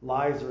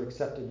lies are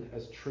accepted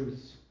as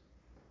truths,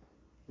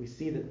 we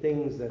see that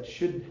things that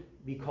should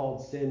be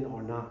called sin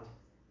are not.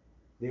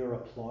 They are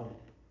applauded.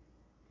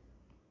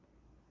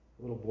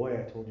 The little boy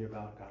I told you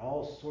about got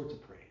all sorts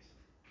of praise.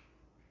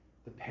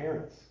 The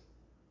parents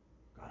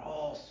got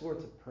all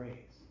sorts of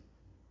praise.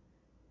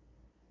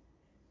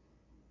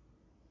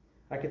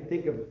 I can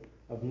think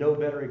of no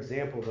better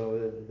example,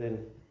 though,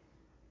 than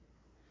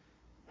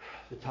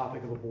the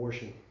topic of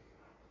abortion,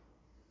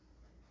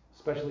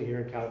 especially here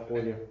in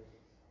California.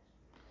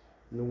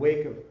 In the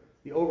wake of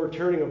the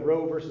overturning of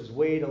Roe versus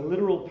Wade, a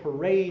literal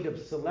parade of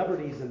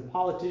celebrities and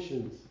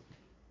politicians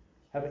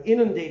have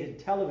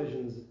inundated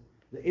televisions,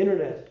 the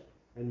internet,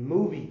 and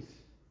movies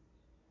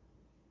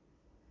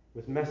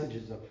with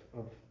messages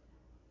of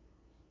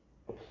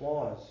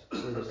applause for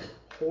this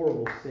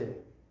horrible sin.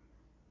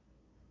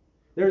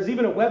 There's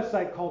even a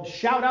website called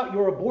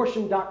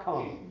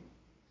shoutoutyourabortion.com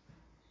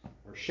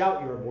or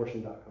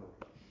shoutyourabortion.com.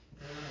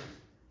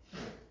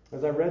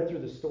 As I read through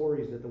the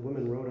stories that the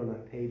women wrote on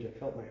that page, I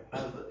felt my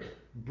heart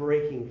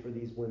breaking for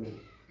these women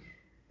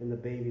and the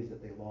babies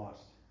that they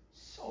lost.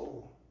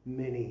 So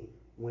many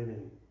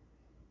women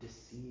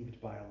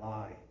deceived by a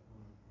lie.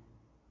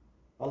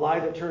 A lie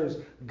that turns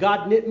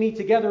God knit me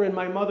together in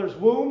my mother's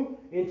womb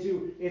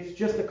into it's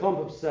just a clump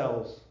of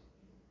cells.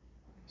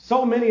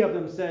 So many of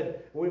them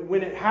said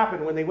when it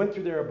happened, when they went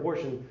through their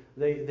abortion,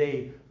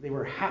 they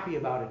were happy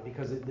about it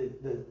because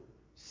the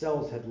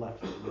cells had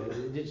left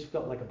them. It just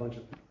felt like a bunch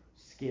of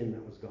skin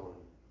that was gone.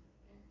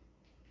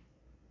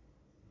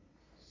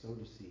 So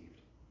deceived.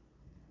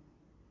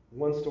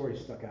 One story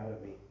stuck out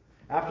at me.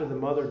 After the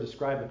mother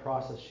described the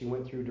process she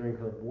went through during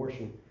her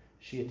abortion,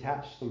 she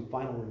attached some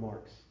final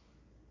remarks.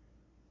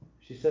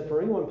 She said,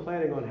 "For anyone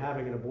planning on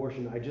having an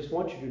abortion, I just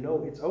want you to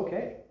know it's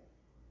okay.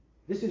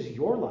 This is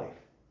your life,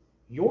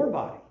 your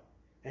body,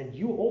 and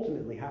you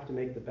ultimately have to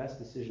make the best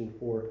decision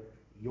for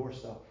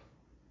yourself.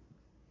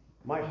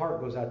 My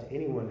heart goes out to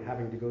anyone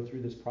having to go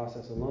through this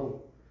process alone,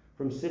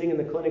 from sitting in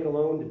the clinic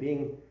alone to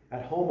being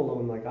at home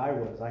alone like I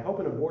was. I hope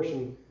an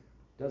abortion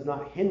does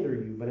not hinder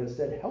you, but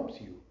instead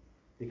helps you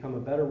become a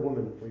better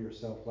woman for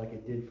yourself like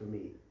it did for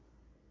me.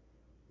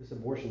 This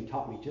abortion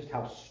taught me just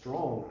how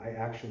strong I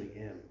actually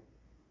am,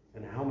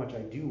 and how much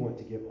I do want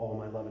to give all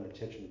my love and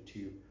attention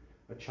to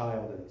a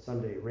child and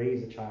someday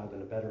raise a child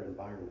in a better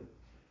environment.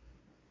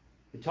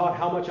 It taught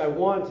how much I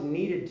want and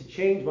needed to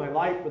change my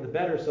life for the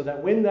better so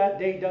that when that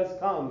day does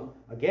come,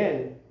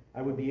 again,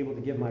 I would be able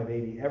to give my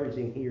baby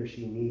everything he or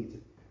she needs,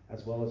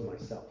 as well as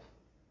myself.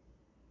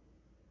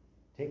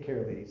 Take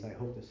care, ladies. I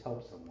hope this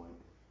helps someone.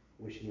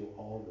 Wishing you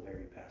all the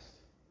very best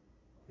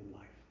in life."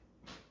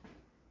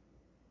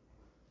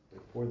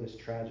 And for this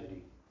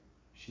tragedy,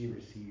 she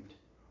received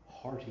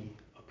hearty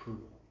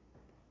approval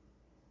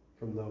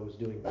from those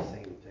doing the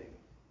same thing.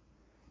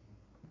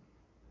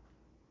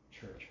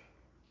 Church,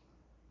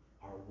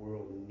 our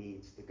world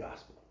needs the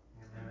gospel.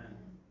 Amen.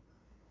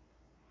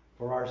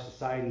 For our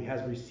society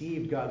has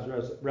received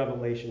God's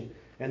revelation,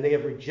 and they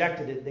have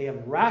rejected it. They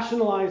have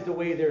rationalized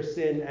away their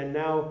sin and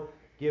now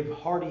give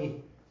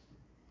hearty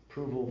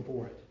approval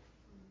for it.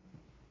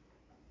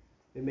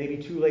 It may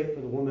be too late for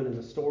the woman in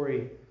the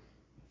story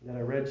that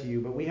I read to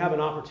you, but we have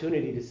an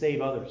opportunity to save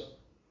others.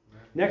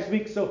 Next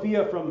week,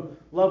 Sophia from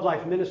Love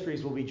Life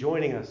Ministries will be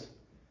joining us.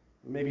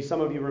 Maybe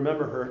some of you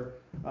remember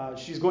her.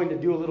 She's going to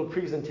do a little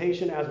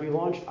presentation as we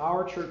launch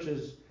our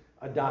church's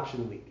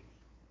Adoption Week.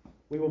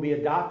 We will be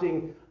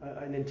adopting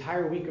an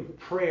entire week of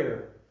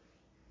prayer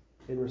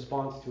in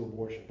response to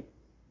abortion.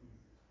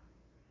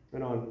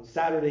 And on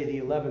Saturday the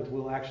 11th,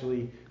 we'll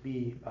actually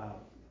be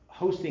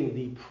hosting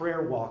the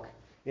prayer walk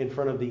in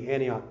front of the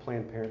Antioch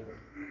Planned Parenthood.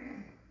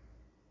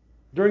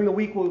 During the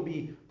week, we'll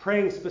be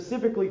praying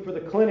specifically for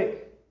the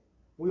clinic.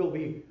 We'll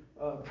be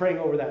praying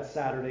over that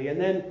Saturday. And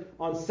then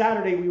on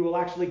Saturday, we will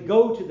actually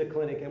go to the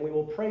clinic and we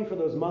will pray for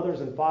those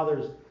mothers and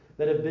fathers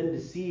that have been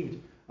deceived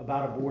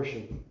about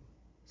abortion.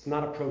 It's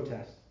not a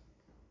protest.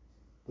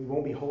 We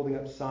won't be holding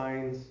up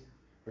signs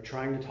or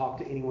trying to talk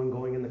to anyone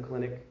going in the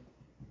clinic.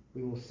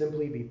 We will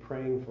simply be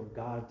praying for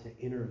God to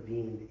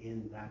intervene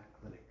in that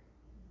clinic.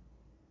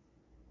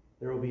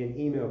 There will be an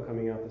email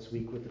coming out this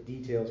week with the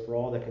details for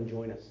all that can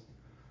join us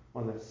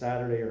on that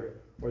Saturday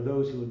or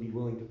those who would be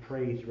willing to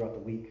pray throughout the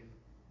week.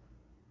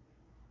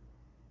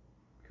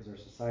 Because our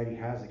society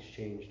has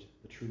exchanged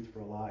the truth for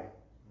a lie.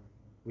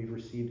 We've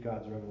received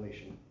God's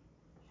revelation.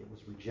 It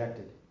was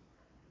rejected,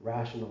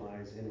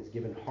 rationalized, and is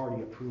given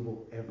hearty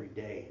approval every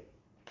day.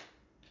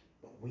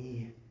 But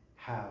we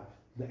have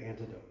the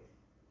antidote.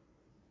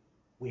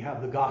 We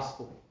have the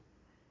gospel.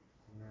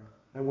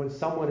 And when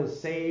someone is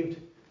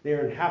saved, they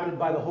are inhabited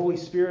by the Holy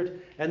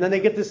Spirit, and then they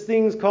get this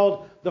thing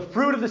called the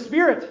fruit of the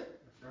Spirit.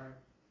 That's right.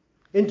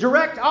 In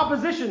direct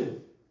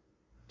opposition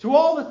to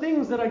all the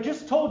things that I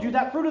just told you,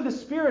 that fruit of the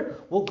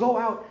Spirit will go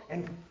out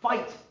and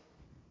fight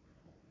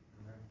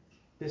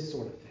this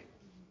sort of thing.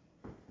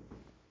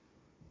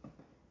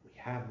 We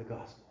have the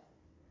gospel.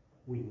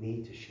 We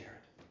need to share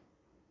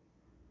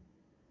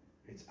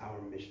it. It's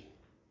our mission.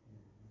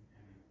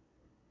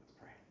 Let's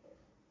pray.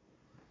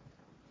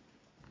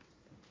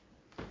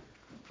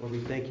 Lord, we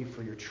thank you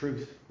for your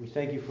truth. We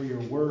thank you for your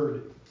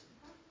word.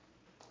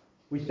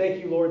 We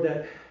thank you, Lord,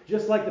 that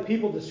just like the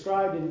people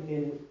described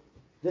in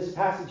this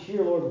passage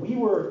here, Lord, we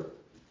were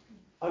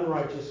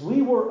unrighteous.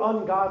 We were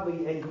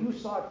ungodly, and you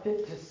saw it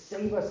fit to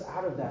save us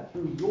out of that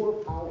through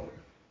your power,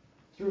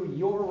 through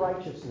your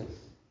righteousness,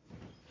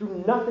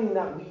 through nothing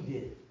that we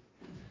did.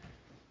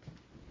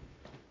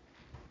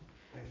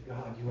 Thank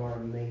God, you are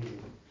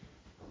amazing.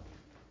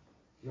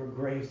 Your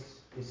grace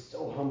is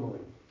so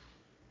humbling.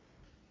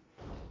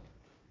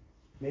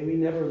 May we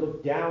never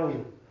look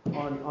down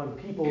on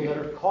people that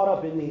are caught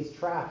up in these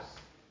traps,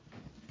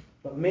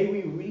 but may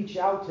we reach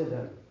out to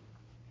them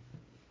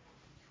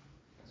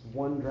as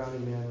one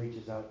drowning man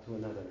reaches out to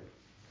another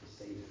to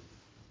save him.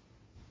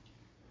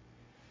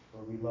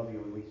 Lord, we love you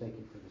and we thank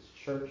you for this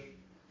church.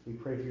 We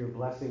pray for your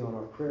blessing on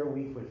our prayer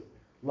week with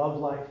Love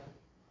Life.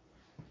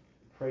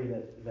 Pray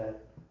that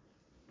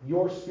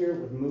your spirit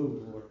would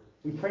move, Lord.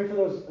 We pray for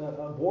those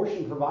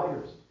abortion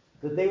providers,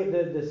 that they would,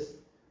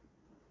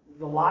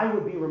 the lie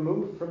would be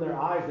removed from their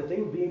eyes, that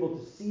they would be able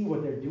to see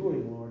what they're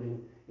doing, Lord,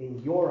 in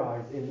your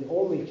eyes, in the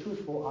only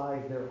truthful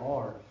eyes there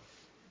are,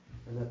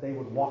 and that they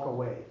would walk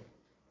away.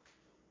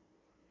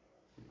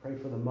 We Pray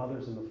for the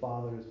mothers and the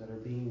fathers that are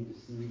being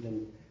deceived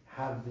and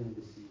have been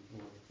deceived,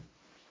 Lord.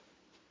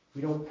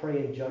 We don't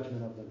pray in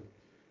judgment of them.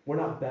 We're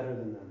not better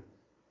than them.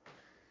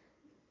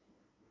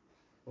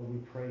 Lord, we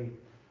pray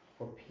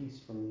for peace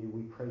from you.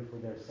 We pray for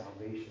their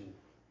salvation.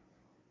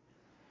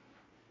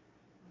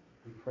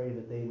 We pray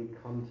that they would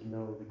come to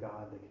know the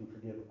God that can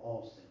forgive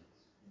all sins.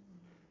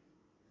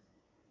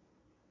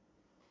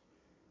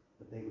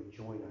 That they would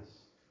join us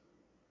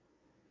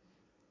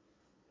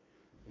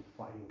in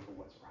fighting for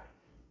what's right,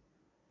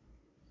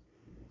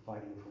 in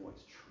fighting for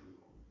what's true,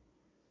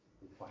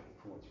 in fighting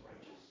for what's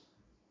righteous.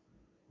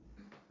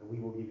 And we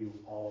will give you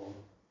all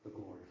the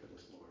glory for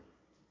this, Lord.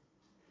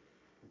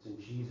 It's in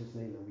Jesus'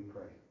 name that we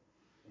pray.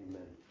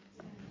 Amen.